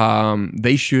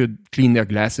 they should clean their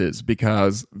glasses,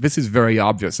 because this is very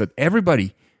obvious that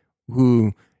everybody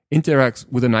who interacts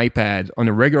with an iPad on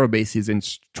a regular basis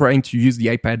and trying to use the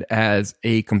iPad as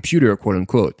a computer, quote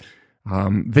unquote,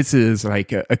 this is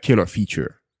like a killer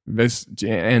feature. This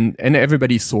and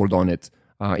everybody's sold on it,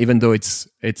 even though it's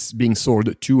being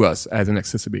sold to us as an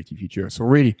accessibility feature. So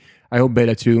really, I hope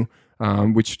Beta 2,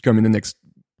 which should come in the next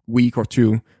week or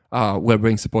two, will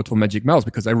bring support for Magic Mouse,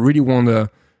 because I really want to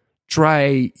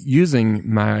try using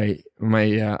my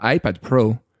iPad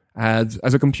Pro as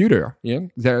a computer. Yeah,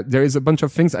 there is a bunch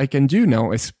of things I can do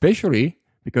now, especially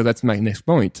because that's my next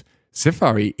point.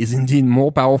 Safari is indeed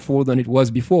more powerful than it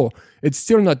was before. It's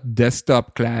still not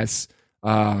desktop class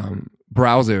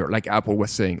browser like Apple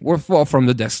was saying. We're far from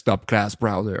the desktop class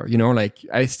browser. Like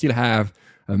I still have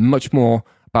much more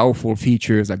powerful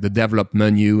features like the develop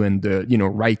menu and the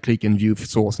right click and view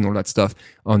source and all that stuff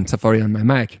on Safari on my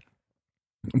Mac.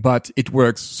 But it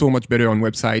works so much better on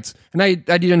websites. And I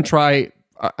didn't try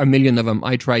a million of them.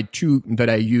 I tried 2 that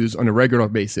I use on a regular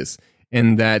basis,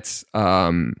 and that's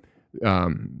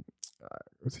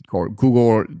what's it called?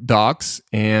 Google Docs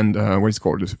and what's it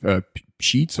called?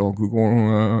 Sheets or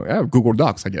Google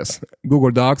Docs, I guess.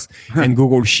 Google Docs and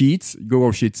Google Sheets.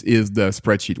 Google Sheets is the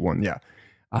spreadsheet one, yeah.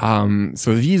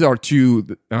 So these are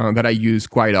 2 that I use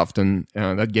quite often.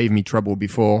 That gave me trouble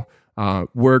before.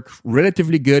 Work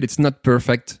relatively good. It's not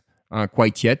perfect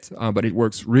quite yet, but it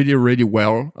works really, really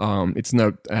well. It's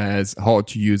not as hard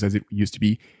to use as it used to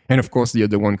be. And of course, the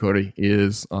other one, Cody,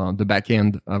 is the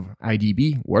backend of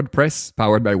IDB, WordPress,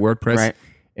 powered by WordPress. Right.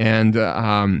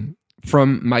 And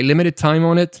from my limited time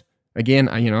on it, again,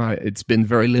 it's been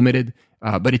very limited,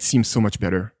 but it seems so much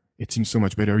better. It seems so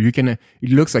much better. It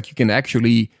looks like you can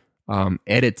actually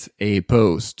edit a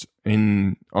post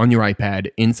on your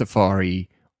iPad in Safari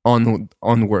on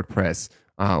WordPress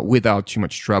without too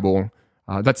much trouble.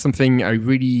 That's something I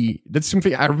really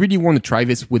want to try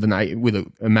this with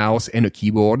a mouse and a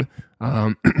keyboard.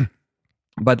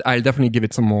 But I'll definitely give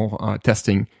it some more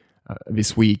testing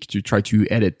this week to try to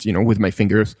edit, with my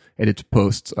fingers, edit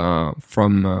posts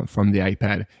from the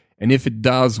iPad. And if it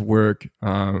does work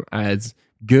as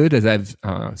good as I've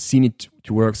seen it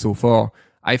to work so far,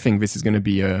 I think this is going to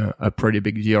be a pretty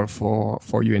big deal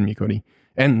for you and me, Cody,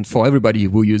 and for everybody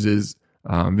who uses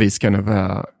this kind of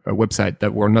a website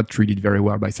that were not treated very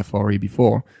well by Safari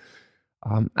before.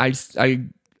 I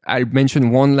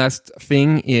mentioned one last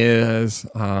thing is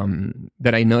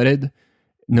that I noted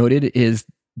is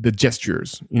the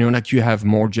gestures. Like you have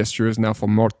more gestures now for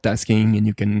multitasking, and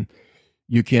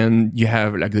you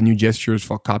have like the new gestures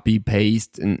for copy,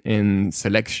 paste, and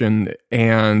selection.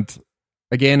 And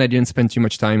again, I didn't spend too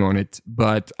much time on it,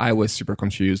 but I was super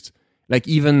confused. Like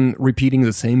even repeating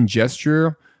the same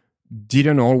gesture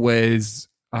didn't always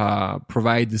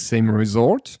provide the same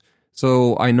result.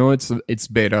 So I know it's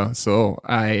beta, so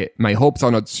my hopes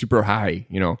are not super high,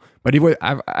 But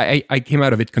I came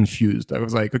out of it confused. I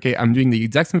was like, okay, I'm doing the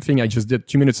exact same thing I just did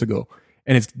 2 minutes ago,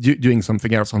 and it's doing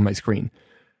something else on my screen.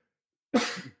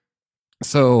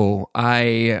 So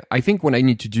I think what I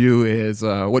need to do is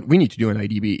what we need to do in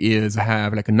IDB is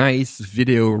have like a nice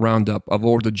video roundup of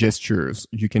all the gestures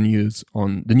you can use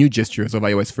on the new gestures of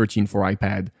iOS 13 for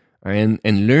iPad,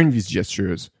 and learn these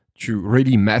gestures to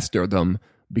really master them.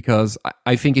 Because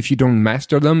I think if you don't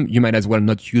master them, you might as well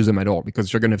not use them at all,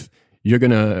 because you're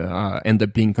gonna end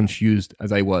up being confused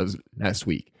as I was last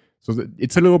week. So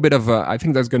it's a little bit of I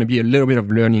think there's going to be a little bit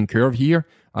of learning curve here.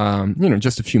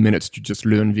 Just a few minutes to just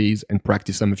learn these and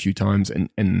practice them a few times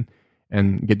and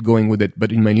get going with it.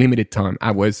 But in my limited time,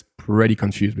 I was pretty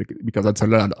confused because that's a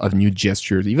lot of new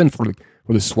gestures, even for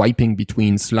the swiping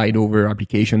between slide over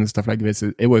applications and stuff like this.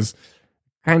 It was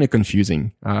kind of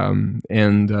confusing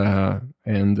and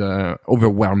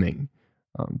overwhelming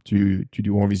to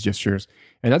do all these gestures.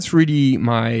 And that's really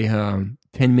my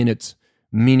 10-minute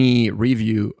mini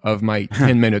review of my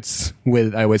 10 minutes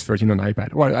with iOS 13 on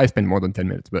iPad. Well, I spent more than 10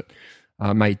 minutes, but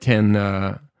my 10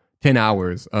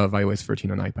 hours of iOS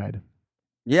 13 on iPad.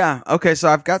 Yeah. Okay. So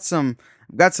I've got some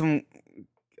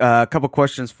couple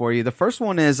questions for you. The first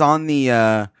one is on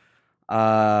the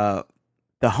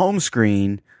home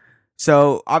screen.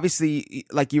 So obviously,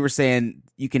 like you were saying,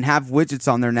 you can have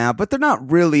widgets on there now, but they're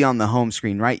not really on the home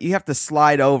screen, right? You have to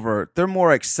slide over. They're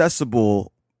more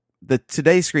accessible.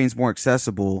 Today's screen's more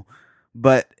accessible,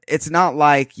 but it's not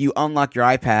like you unlock your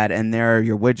iPad and there are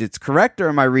your widgets. Correct, or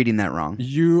am I reading that wrong?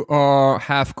 You are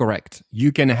half correct.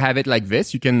 You can have it like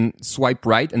this. You can swipe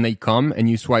right and they come, and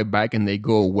you swipe back and they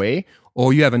go away.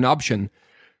 Or you have an option.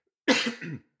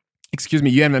 Excuse me,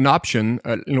 you have an option,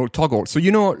 toggle. So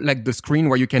like the screen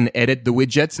where you can edit the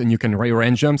widgets and you can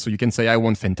rearrange them. So you can say, I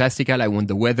want Fantastical, I want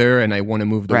the weather, and I want to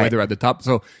move the weather at the top.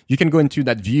 So you can go into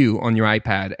that view on your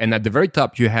iPad, and at the very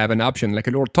top, you have an option, like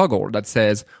a little toggle that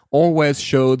says, always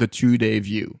show the 2-day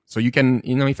view. So you can,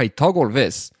 if I toggle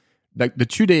this, like the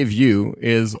 2-day view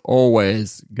is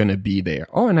always going to be there.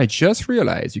 Oh, and I just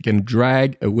realized you can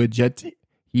drag a widget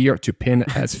here to pin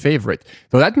as favorite.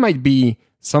 So that might be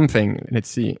something. Let's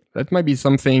see. That might be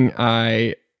something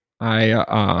so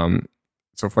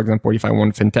for example, if I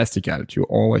want Fantastical to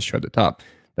always show at the top,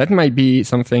 that might be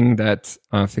something that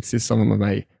fixes some of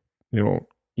my little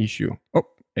issue. Oh,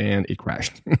 and it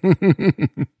crashed.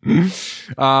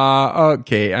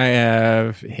 Okay, I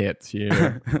have hit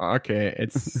here. Okay,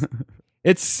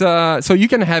 it's so you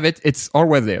can have it. It's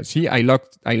always there. See, I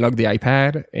locked the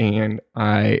iPad and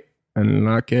I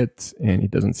unlock it, and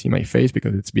it doesn't see my face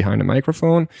because it's behind the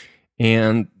microphone,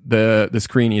 and the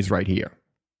screen is right here.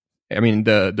 I mean,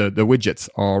 the widgets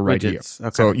are right here. Okay.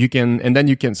 So you can, and then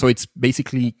you can. So it's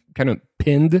basically kind of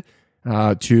pinned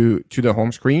to the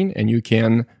home screen, and you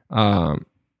can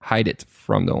hide it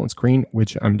from the home screen,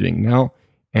 which I'm doing now.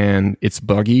 And it's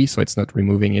buggy, so it's not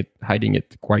hiding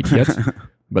it quite yet.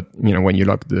 But when you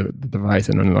lock the device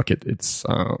and unlock it, it's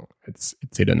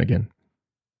hidden again.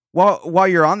 Well, while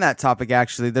you're on that topic,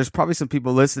 actually, there's probably some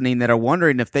people listening that are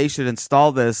wondering if they should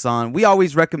install this on. We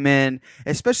always recommend,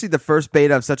 especially the first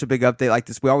beta of such a big update like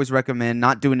this, we always recommend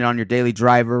not doing it on your daily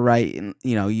driver, right? And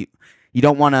you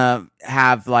don't want to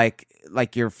have like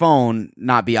your phone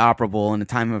not be operable in a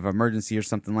time of emergency or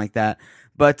something like that.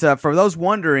 But for those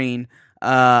wondering,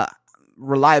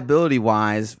 reliability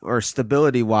wise or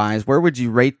stability wise, where would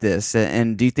you rate this?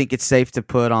 And do you think it's safe to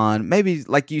put on maybe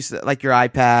like you said, like your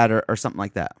iPad or something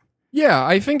like that? Yeah,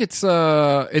 I think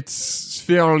it's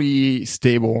fairly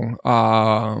stable.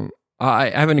 I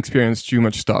haven't experienced too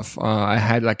much stuff. I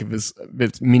had like this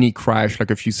mini crash like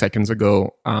a few seconds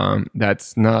ago.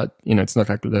 That's not, it's not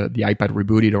like the iPad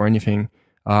rebooted or anything.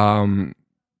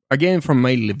 Again, from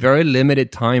my very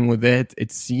limited time with it,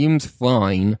 it seems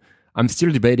fine. I'm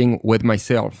still debating with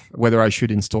myself whether I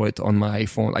should install it on my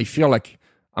iPhone. I feel like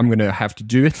I'm gonna have to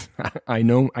do it. I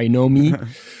know me.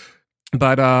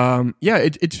 But yeah,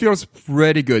 it feels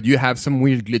pretty good. You have some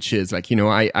weird glitches, like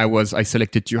I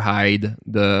selected to hide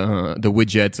the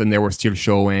widgets, and they were still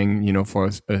showing, for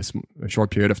a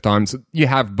short period of time. So you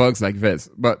have bugs like this.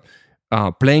 But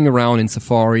playing around in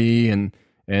Safari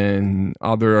and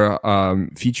other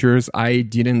features, I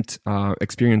didn't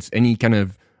experience any kind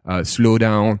of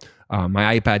slowdown.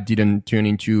 My iPad didn't turn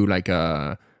into like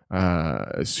a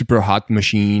super hot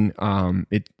machine.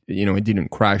 It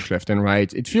didn't crash left and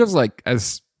right. It feels like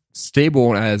as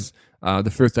stable as the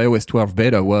first iOS 12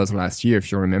 beta was last year, if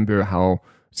you remember how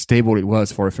stable it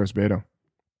was for a first beta.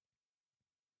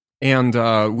 And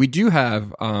we do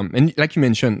have, and like you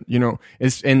mentioned,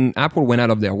 and Apple went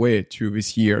out of their way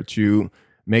this year to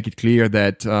make it clear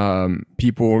that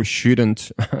people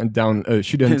shouldn't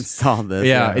install this.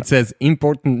 Yeah, it says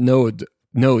important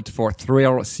note for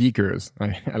thrill seekers.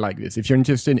 I like this. If you're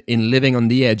interested in living on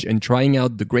the edge and trying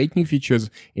out the great new features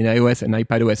in iOS and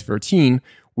iPadOS 13,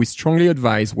 we strongly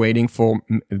advise waiting for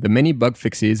the many bug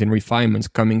fixes and refinements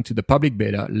coming to the public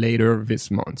beta later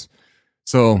this month.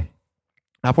 So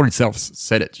Apple itself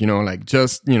said it,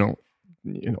 just,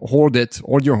 hold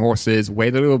your horses,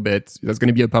 wait a little bit. There's going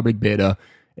to be a public beta,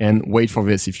 and wait for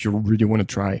this if you really want to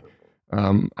try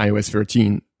iOS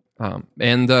 13.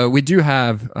 And we do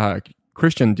have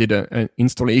Christian did an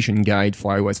installation guide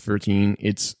for iOS 13.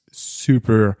 It's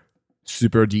super,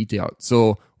 super detailed.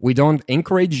 So we don't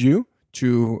encourage you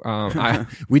to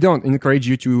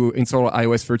install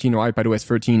iOS 13 or iPadOS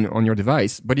 13 on your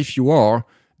device. But if you are,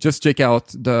 just check out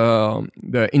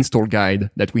the install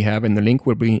guide that we have, and the link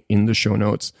will be in the show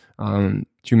notes to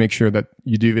make sure that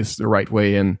you do this the right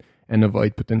way and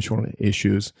avoid potential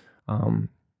issues.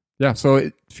 Yeah, so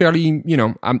it fairly,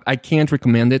 I can't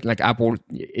recommend it. Like Apple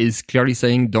is clearly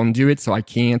saying don't do it, so I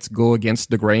can't go against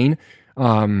the grain.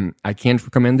 I can't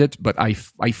recommend it, but I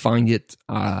find it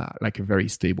like a very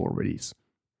stable release.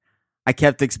 I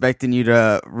kept expecting you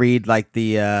to read like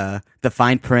the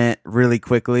fine print really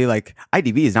quickly. Like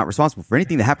IDB is not responsible for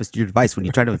anything that happens to your device when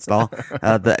you try to install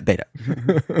the beta.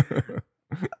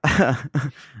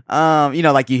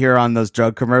 Like you hear on those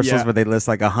drug commercials where they list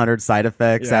like 100 side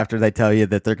effects after they tell you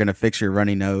that they're going to fix your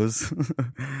runny nose.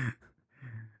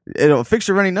 It'll fix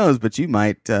your runny nose, but you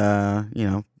might,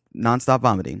 nonstop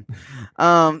vomiting.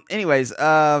 Anyways,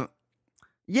 like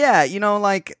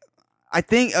I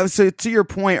think, so to your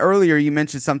point earlier, you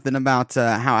mentioned something about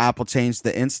how Apple changed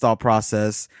the install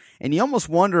process, and you almost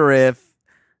wonder if,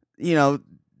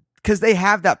 because they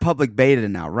have that public beta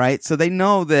now, right? So they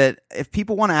know that if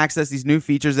people want to access these new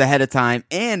features ahead of time,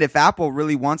 and if Apple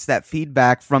really wants that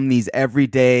feedback from these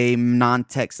everyday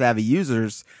non-tech savvy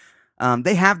users,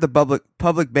 they have the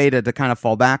public beta to kind of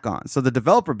fall back on. So the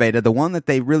developer beta, the one that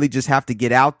they really just have to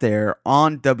get out there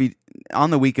on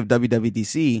the week of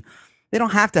WWDC, they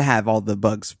don't have to have all the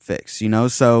bugs fixed,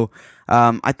 So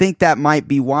I think that might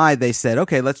be why they said,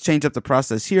 okay, let's change up the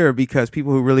process here, because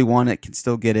people who really want it can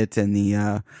still get it in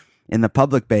the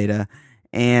public beta.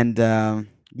 And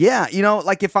Yeah,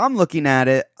 like if I'm looking at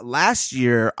it, last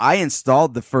year I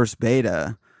installed the first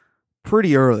beta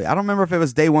pretty early. I don't remember if it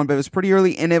was day one, but it was pretty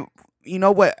early. And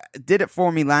what did it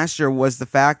for me last year was the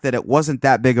fact that it wasn't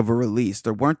that big of a release.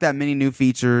 There weren't that many new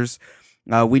features.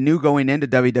 We knew going into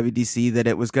WWDC that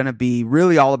it was going to be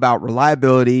really all about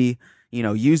reliability,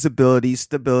 usability,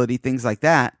 stability, things like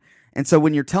that. And so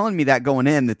when you're telling me that going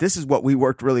in, that this is what we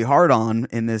worked really hard on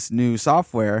in this new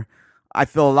software, I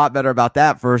feel a lot better about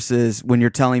that versus when you're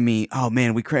telling me, oh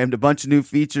man, we crammed a bunch of new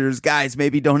features. Guys,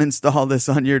 maybe don't install this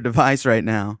on your device right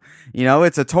now.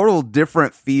 It's a total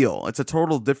different feel. It's a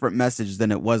total different message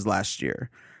than it was last year.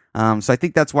 So I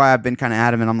think that's why I've been kind of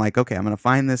adamant. I'm like, okay, I'm going to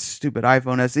find this stupid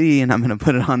iPhone SE and I'm going to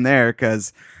put it on there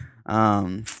because,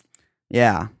 trying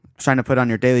to put on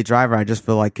your daily driver, I just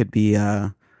feel like could be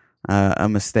a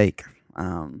mistake.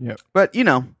 But,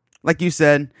 like you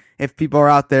said, if people are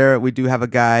out there, we do have a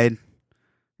guide.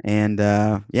 And,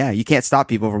 you can't stop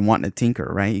people from wanting to tinker,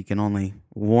 right? You can only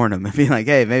warn them and be like,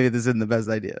 hey, maybe this isn't the best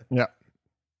idea. Yeah.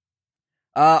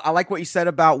 I like what you said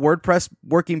about WordPress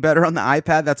working better on the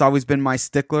iPad. That's always been my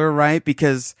stickler, right?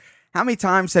 Because how many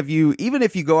times have you, even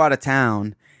if you go out of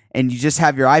town and you just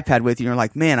have your iPad with you, you're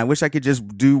like, man, I wish I could just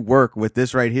do work with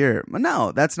this right here. But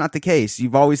no, that's not the case.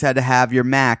 You've always had to have your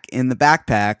Mac in the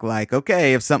backpack. Like,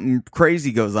 okay, if something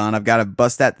crazy goes on, I've got to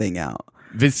bust that thing out.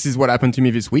 This is what happened to me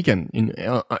this weekend.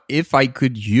 If I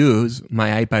could use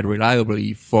my iPad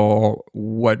reliably for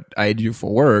what I do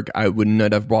for work, I would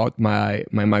not have bought my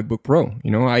MacBook Pro.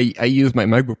 I use my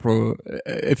MacBook Pro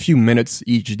a few minutes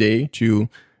each day to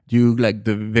do like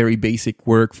the very basic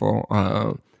work for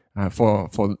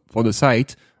the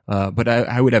site. But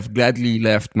I would have gladly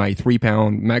left my £3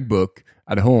 MacBook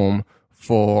at home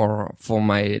for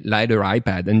my lighter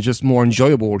iPad and just more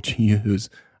enjoyable to use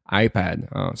iPad.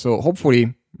 So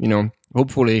hopefully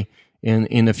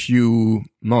in a few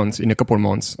months, in a couple of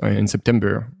months, in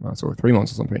September, so 3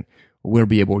 months or something, we'll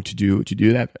be able to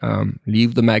do that.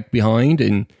 Leave the Mac behind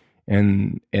and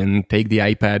take the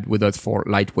iPad with us for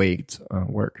lightweight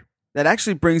work. That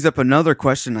actually brings up another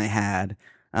question I had.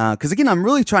 Because again, I'm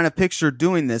really trying to picture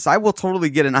doing this. I will totally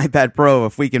get an iPad Pro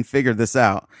if we can figure this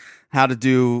out, how to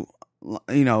do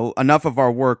enough of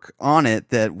our work on it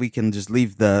that we can just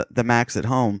leave the Macs at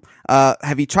home.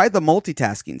 Have you tried the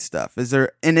multitasking stuff? Is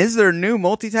there new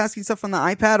multitasking stuff on the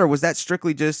iPad, or was that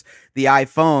strictly just the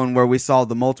iPhone where we saw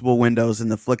the multiple windows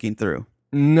and the flicking through?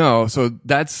 No, so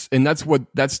that's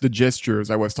the gestures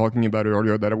I was talking about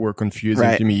earlier that were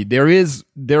confusing to me. There is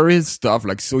stuff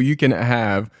like, so you can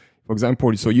have, for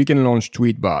example, so you can launch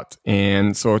Tweetbot,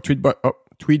 and so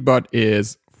Tweetbot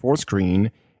is full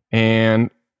screen, and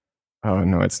oh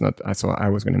no, it's not. I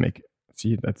was going to make.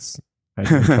 See, I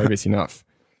think privacy enough.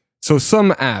 So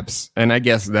some apps, and I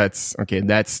guess that's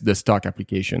the stock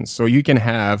application. So you can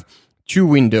have two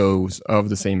windows of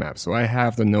the same app. So I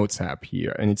have the Notes app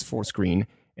here, and it's full screen,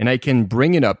 and I can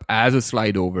bring it up as a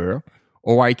slide over,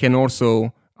 or I can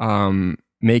also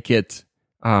make it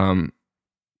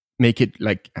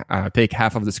like take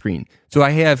half of the screen. So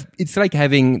it's like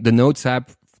having the Notes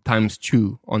app times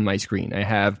 2 on my screen. I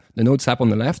have the Notes app on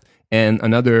the left and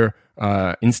another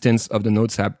instance of the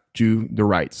Notes app to the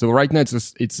right. So right now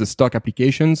it's the stock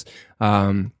applications,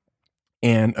 and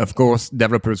of course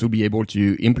developers will be able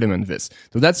to implement this.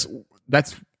 So that's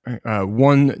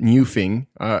one new thing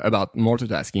about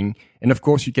multitasking. And of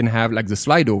course you can have like the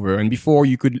slide over. And before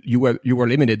you were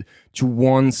limited to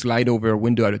one slide over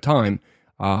window at a time,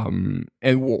 and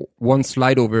one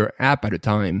slide over app at a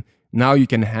time. Now you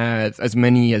can have as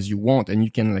many as you want, and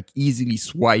you can like easily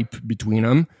swipe between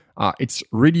them. It's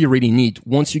really, really neat.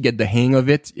 Once you get the hang of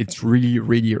it, it's really,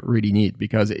 really, really neat,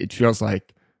 because it feels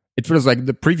like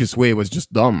the previous way was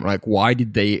just dumb. Like, why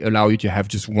did they allow you to have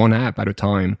just one app at a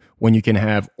time when you can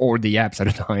have all the apps at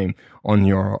a time on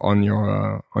your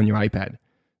iPad?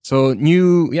 So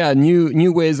new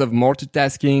ways of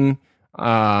multitasking.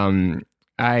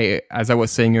 As I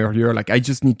was saying earlier, like I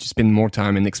just need to spend more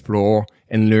time and explore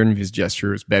and learn these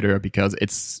gestures better, because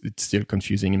it's still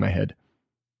confusing in my head.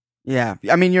 Yeah.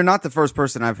 I mean, you're not the first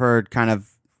person I've heard kind of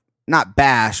not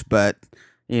bash, but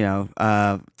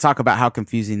talk about how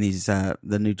confusing these the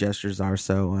new gestures are.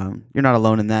 So you're not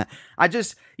alone in that. I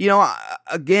just,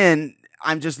 again,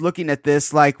 I'm just looking at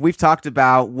this like we've talked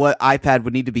about what iPad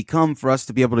would need to become for us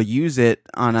to be able to use it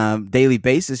on a daily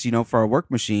basis, for our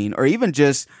work machine, or even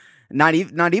just not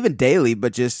even daily,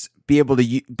 but just be able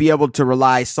to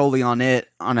rely solely on it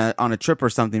on a trip or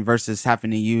something versus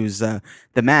having to use the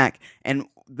Mac. And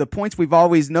the points we've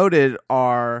always noted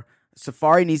are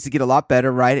Safari needs to get a lot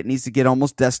better, right? It needs to get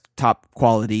almost desktop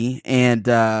quality, and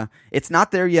it's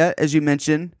not there yet, as you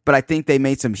mentioned, but I think they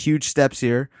made some huge steps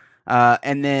here.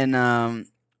 And then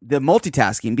the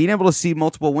multitasking, being able to see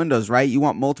multiple windows, right? You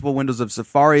want multiple windows of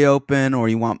Safari open, or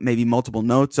you want maybe multiple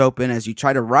notes open as you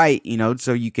try to write,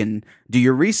 so you can do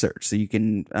your research, so you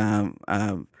can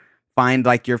find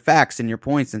like your facts and your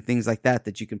points and things like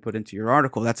that you can put into your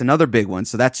article. That's another big one.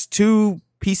 So that's 2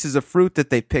 pieces of fruit that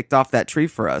they picked off that tree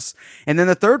for us. And then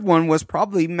the third one was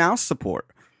probably mouse support,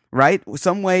 right?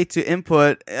 Some way to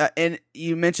input. And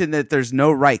you mentioned that there's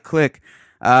no right click.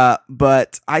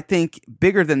 But I think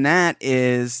bigger than that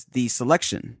is the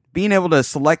selection, being able to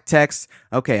select text.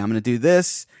 Okay, I'm going to do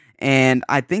this. And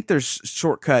I think there's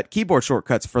keyboard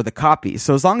shortcuts for the copy.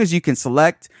 So as long as you can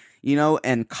select,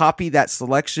 and copy that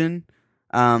selection,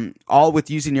 all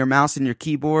with using your mouse and your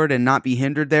keyboard and not be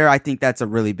hindered there, I think that's a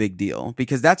really big deal,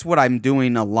 because that's what I'm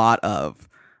doing a lot of,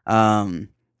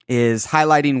 is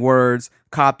highlighting words,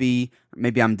 copy.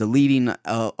 Maybe I'm deleting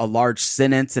a large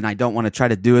sentence and I don't want to try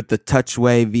to do it the touch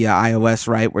way via iOS,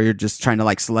 right? Where you're just trying to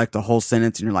like select a whole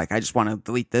sentence and you're like, I just want to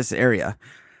delete this area.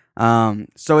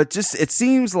 So it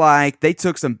seems like they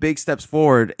took some big steps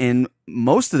forward in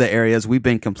most of the areas we've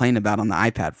been complaining about on the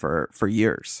iPad for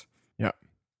years. Yeah.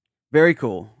 Very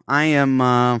cool. I am,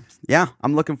 I'm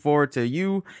looking forward to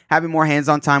you having more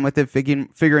hands-on time with it,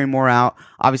 figuring more out.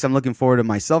 Obviously, I'm looking forward to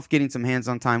myself getting some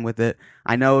hands-on time with it.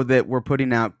 I know that we're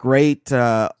putting out great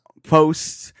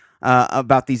posts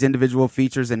about these individual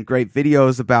features and great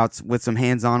videos with some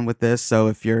hands-on with this. So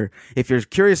if you're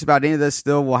curious about any of this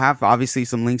still, we'll have obviously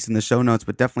some links in the show notes,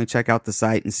 but definitely check out the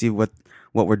site and see what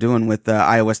we're doing with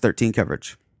iOS 13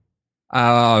 coverage.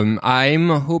 I'm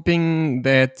hoping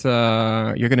that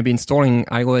you're going to be installing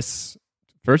iOS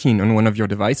 13 on one of your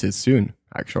devices soon,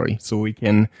 actually, so we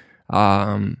can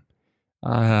talk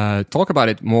about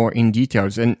it more in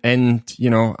details. And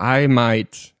I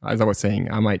might, as I was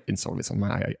saying, I might install this on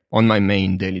my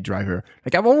main daily driver.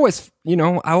 Like I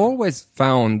always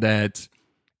found that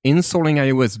installing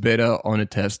iOS beta on a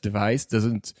test device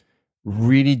doesn't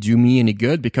really do me any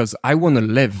good, because I want to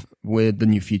live with the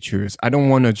new features. I don't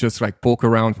want to just like poke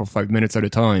around for 5 minutes at a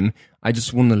time. I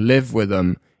just want to live with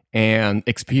them and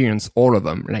experience all of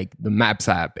them, like the Maps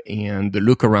app and the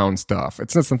look around stuff.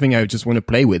 It's not something I just want to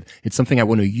play with. It's something I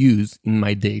want to use in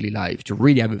my daily life to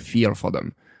really have a feel for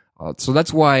them. So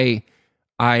that's why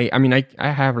I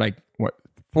have like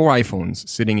 4 iPhones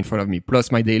sitting in front of me,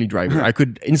 plus my daily driver. I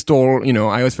could install,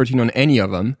 iOS 13 on any of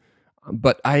them,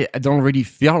 but I don't really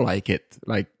feel like it,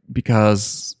 like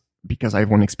because I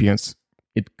want to experience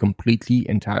it completely,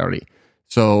 entirely.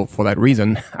 So for that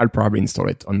reason, I'll probably install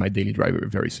it on my daily driver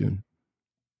very soon.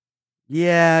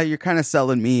 Yeah, you're kind of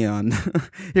selling me on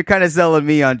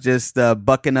just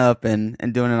bucking up and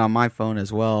doing it on my phone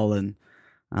as well. And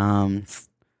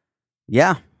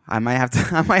yeah, I might have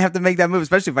to make that move,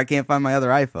 especially if I can't find my other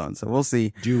iPhone. So we'll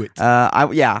see. Do it. I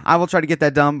will try to get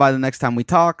that done by the next time we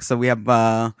talk. So we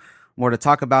have more to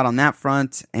talk about on that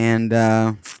front. And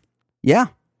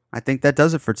I think that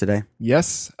does it for today.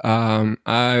 Yes.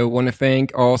 I want to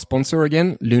thank our sponsor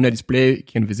again, Luna Display. You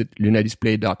can visit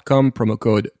lunadisplay.com, promo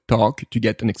code TALK to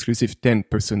get an exclusive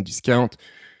 10% discount.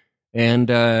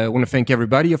 And I want to thank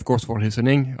everybody, of course, for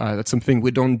listening. That's something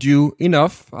we don't do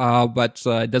enough, but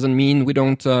it doesn't mean we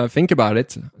don't think about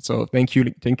it. So thank you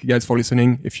guys for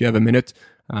listening. If you have a minute,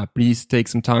 please take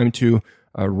some time to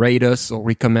rate us or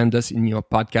recommend us in your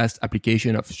podcast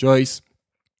application of choice.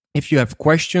 If you have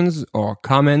questions or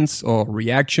comments or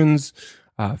reactions,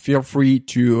 feel free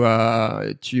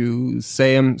to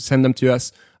send them to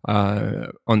us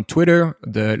on Twitter.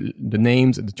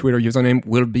 The Twitter username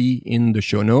will be in the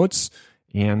show notes.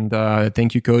 And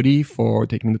thank you, Cody, for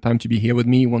taking the time to be here with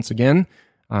me once again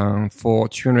for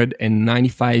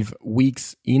 295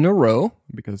 weeks in a row,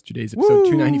 because today's episode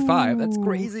 295. That's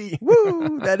crazy.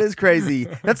 Woo! That is crazy.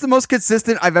 That's the most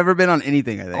consistent I've ever been on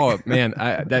anything, I think. Oh, man.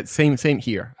 That same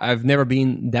here. I've never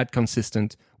been that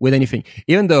consistent with anything,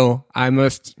 even though I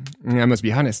must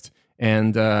be honest.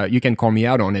 And you can call me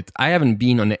out on it. I haven't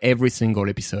been on every single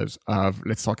episode of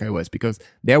Let's Talk iOS, because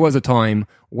there was a time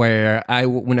where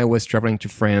when I was traveling to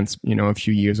France, a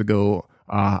few years ago,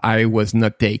 I was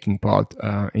not taking part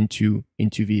into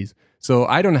these. So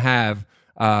I don't have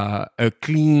a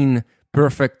clean,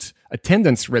 perfect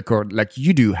attendance record like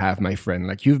you do have, my friend.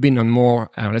 Like you've been on more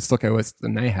Let's Talk iOS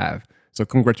than I have. So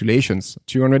congratulations,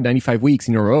 295 weeks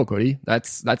in a row, Cody.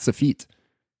 That's a feat.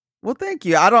 Well, thank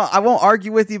you. I won't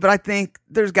argue with you, but I think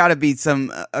there's got to be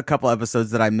a couple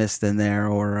episodes that I missed in there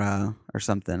or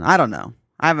something. I don't know.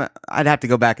 I'd have to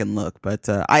go back and look, but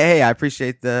I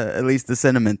appreciate at least the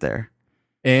sentiment there.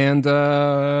 And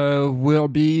we'll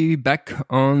be back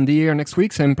on the air next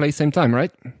week, same place, same time,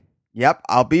 right? Yep,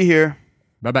 I'll be here.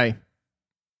 Bye-bye.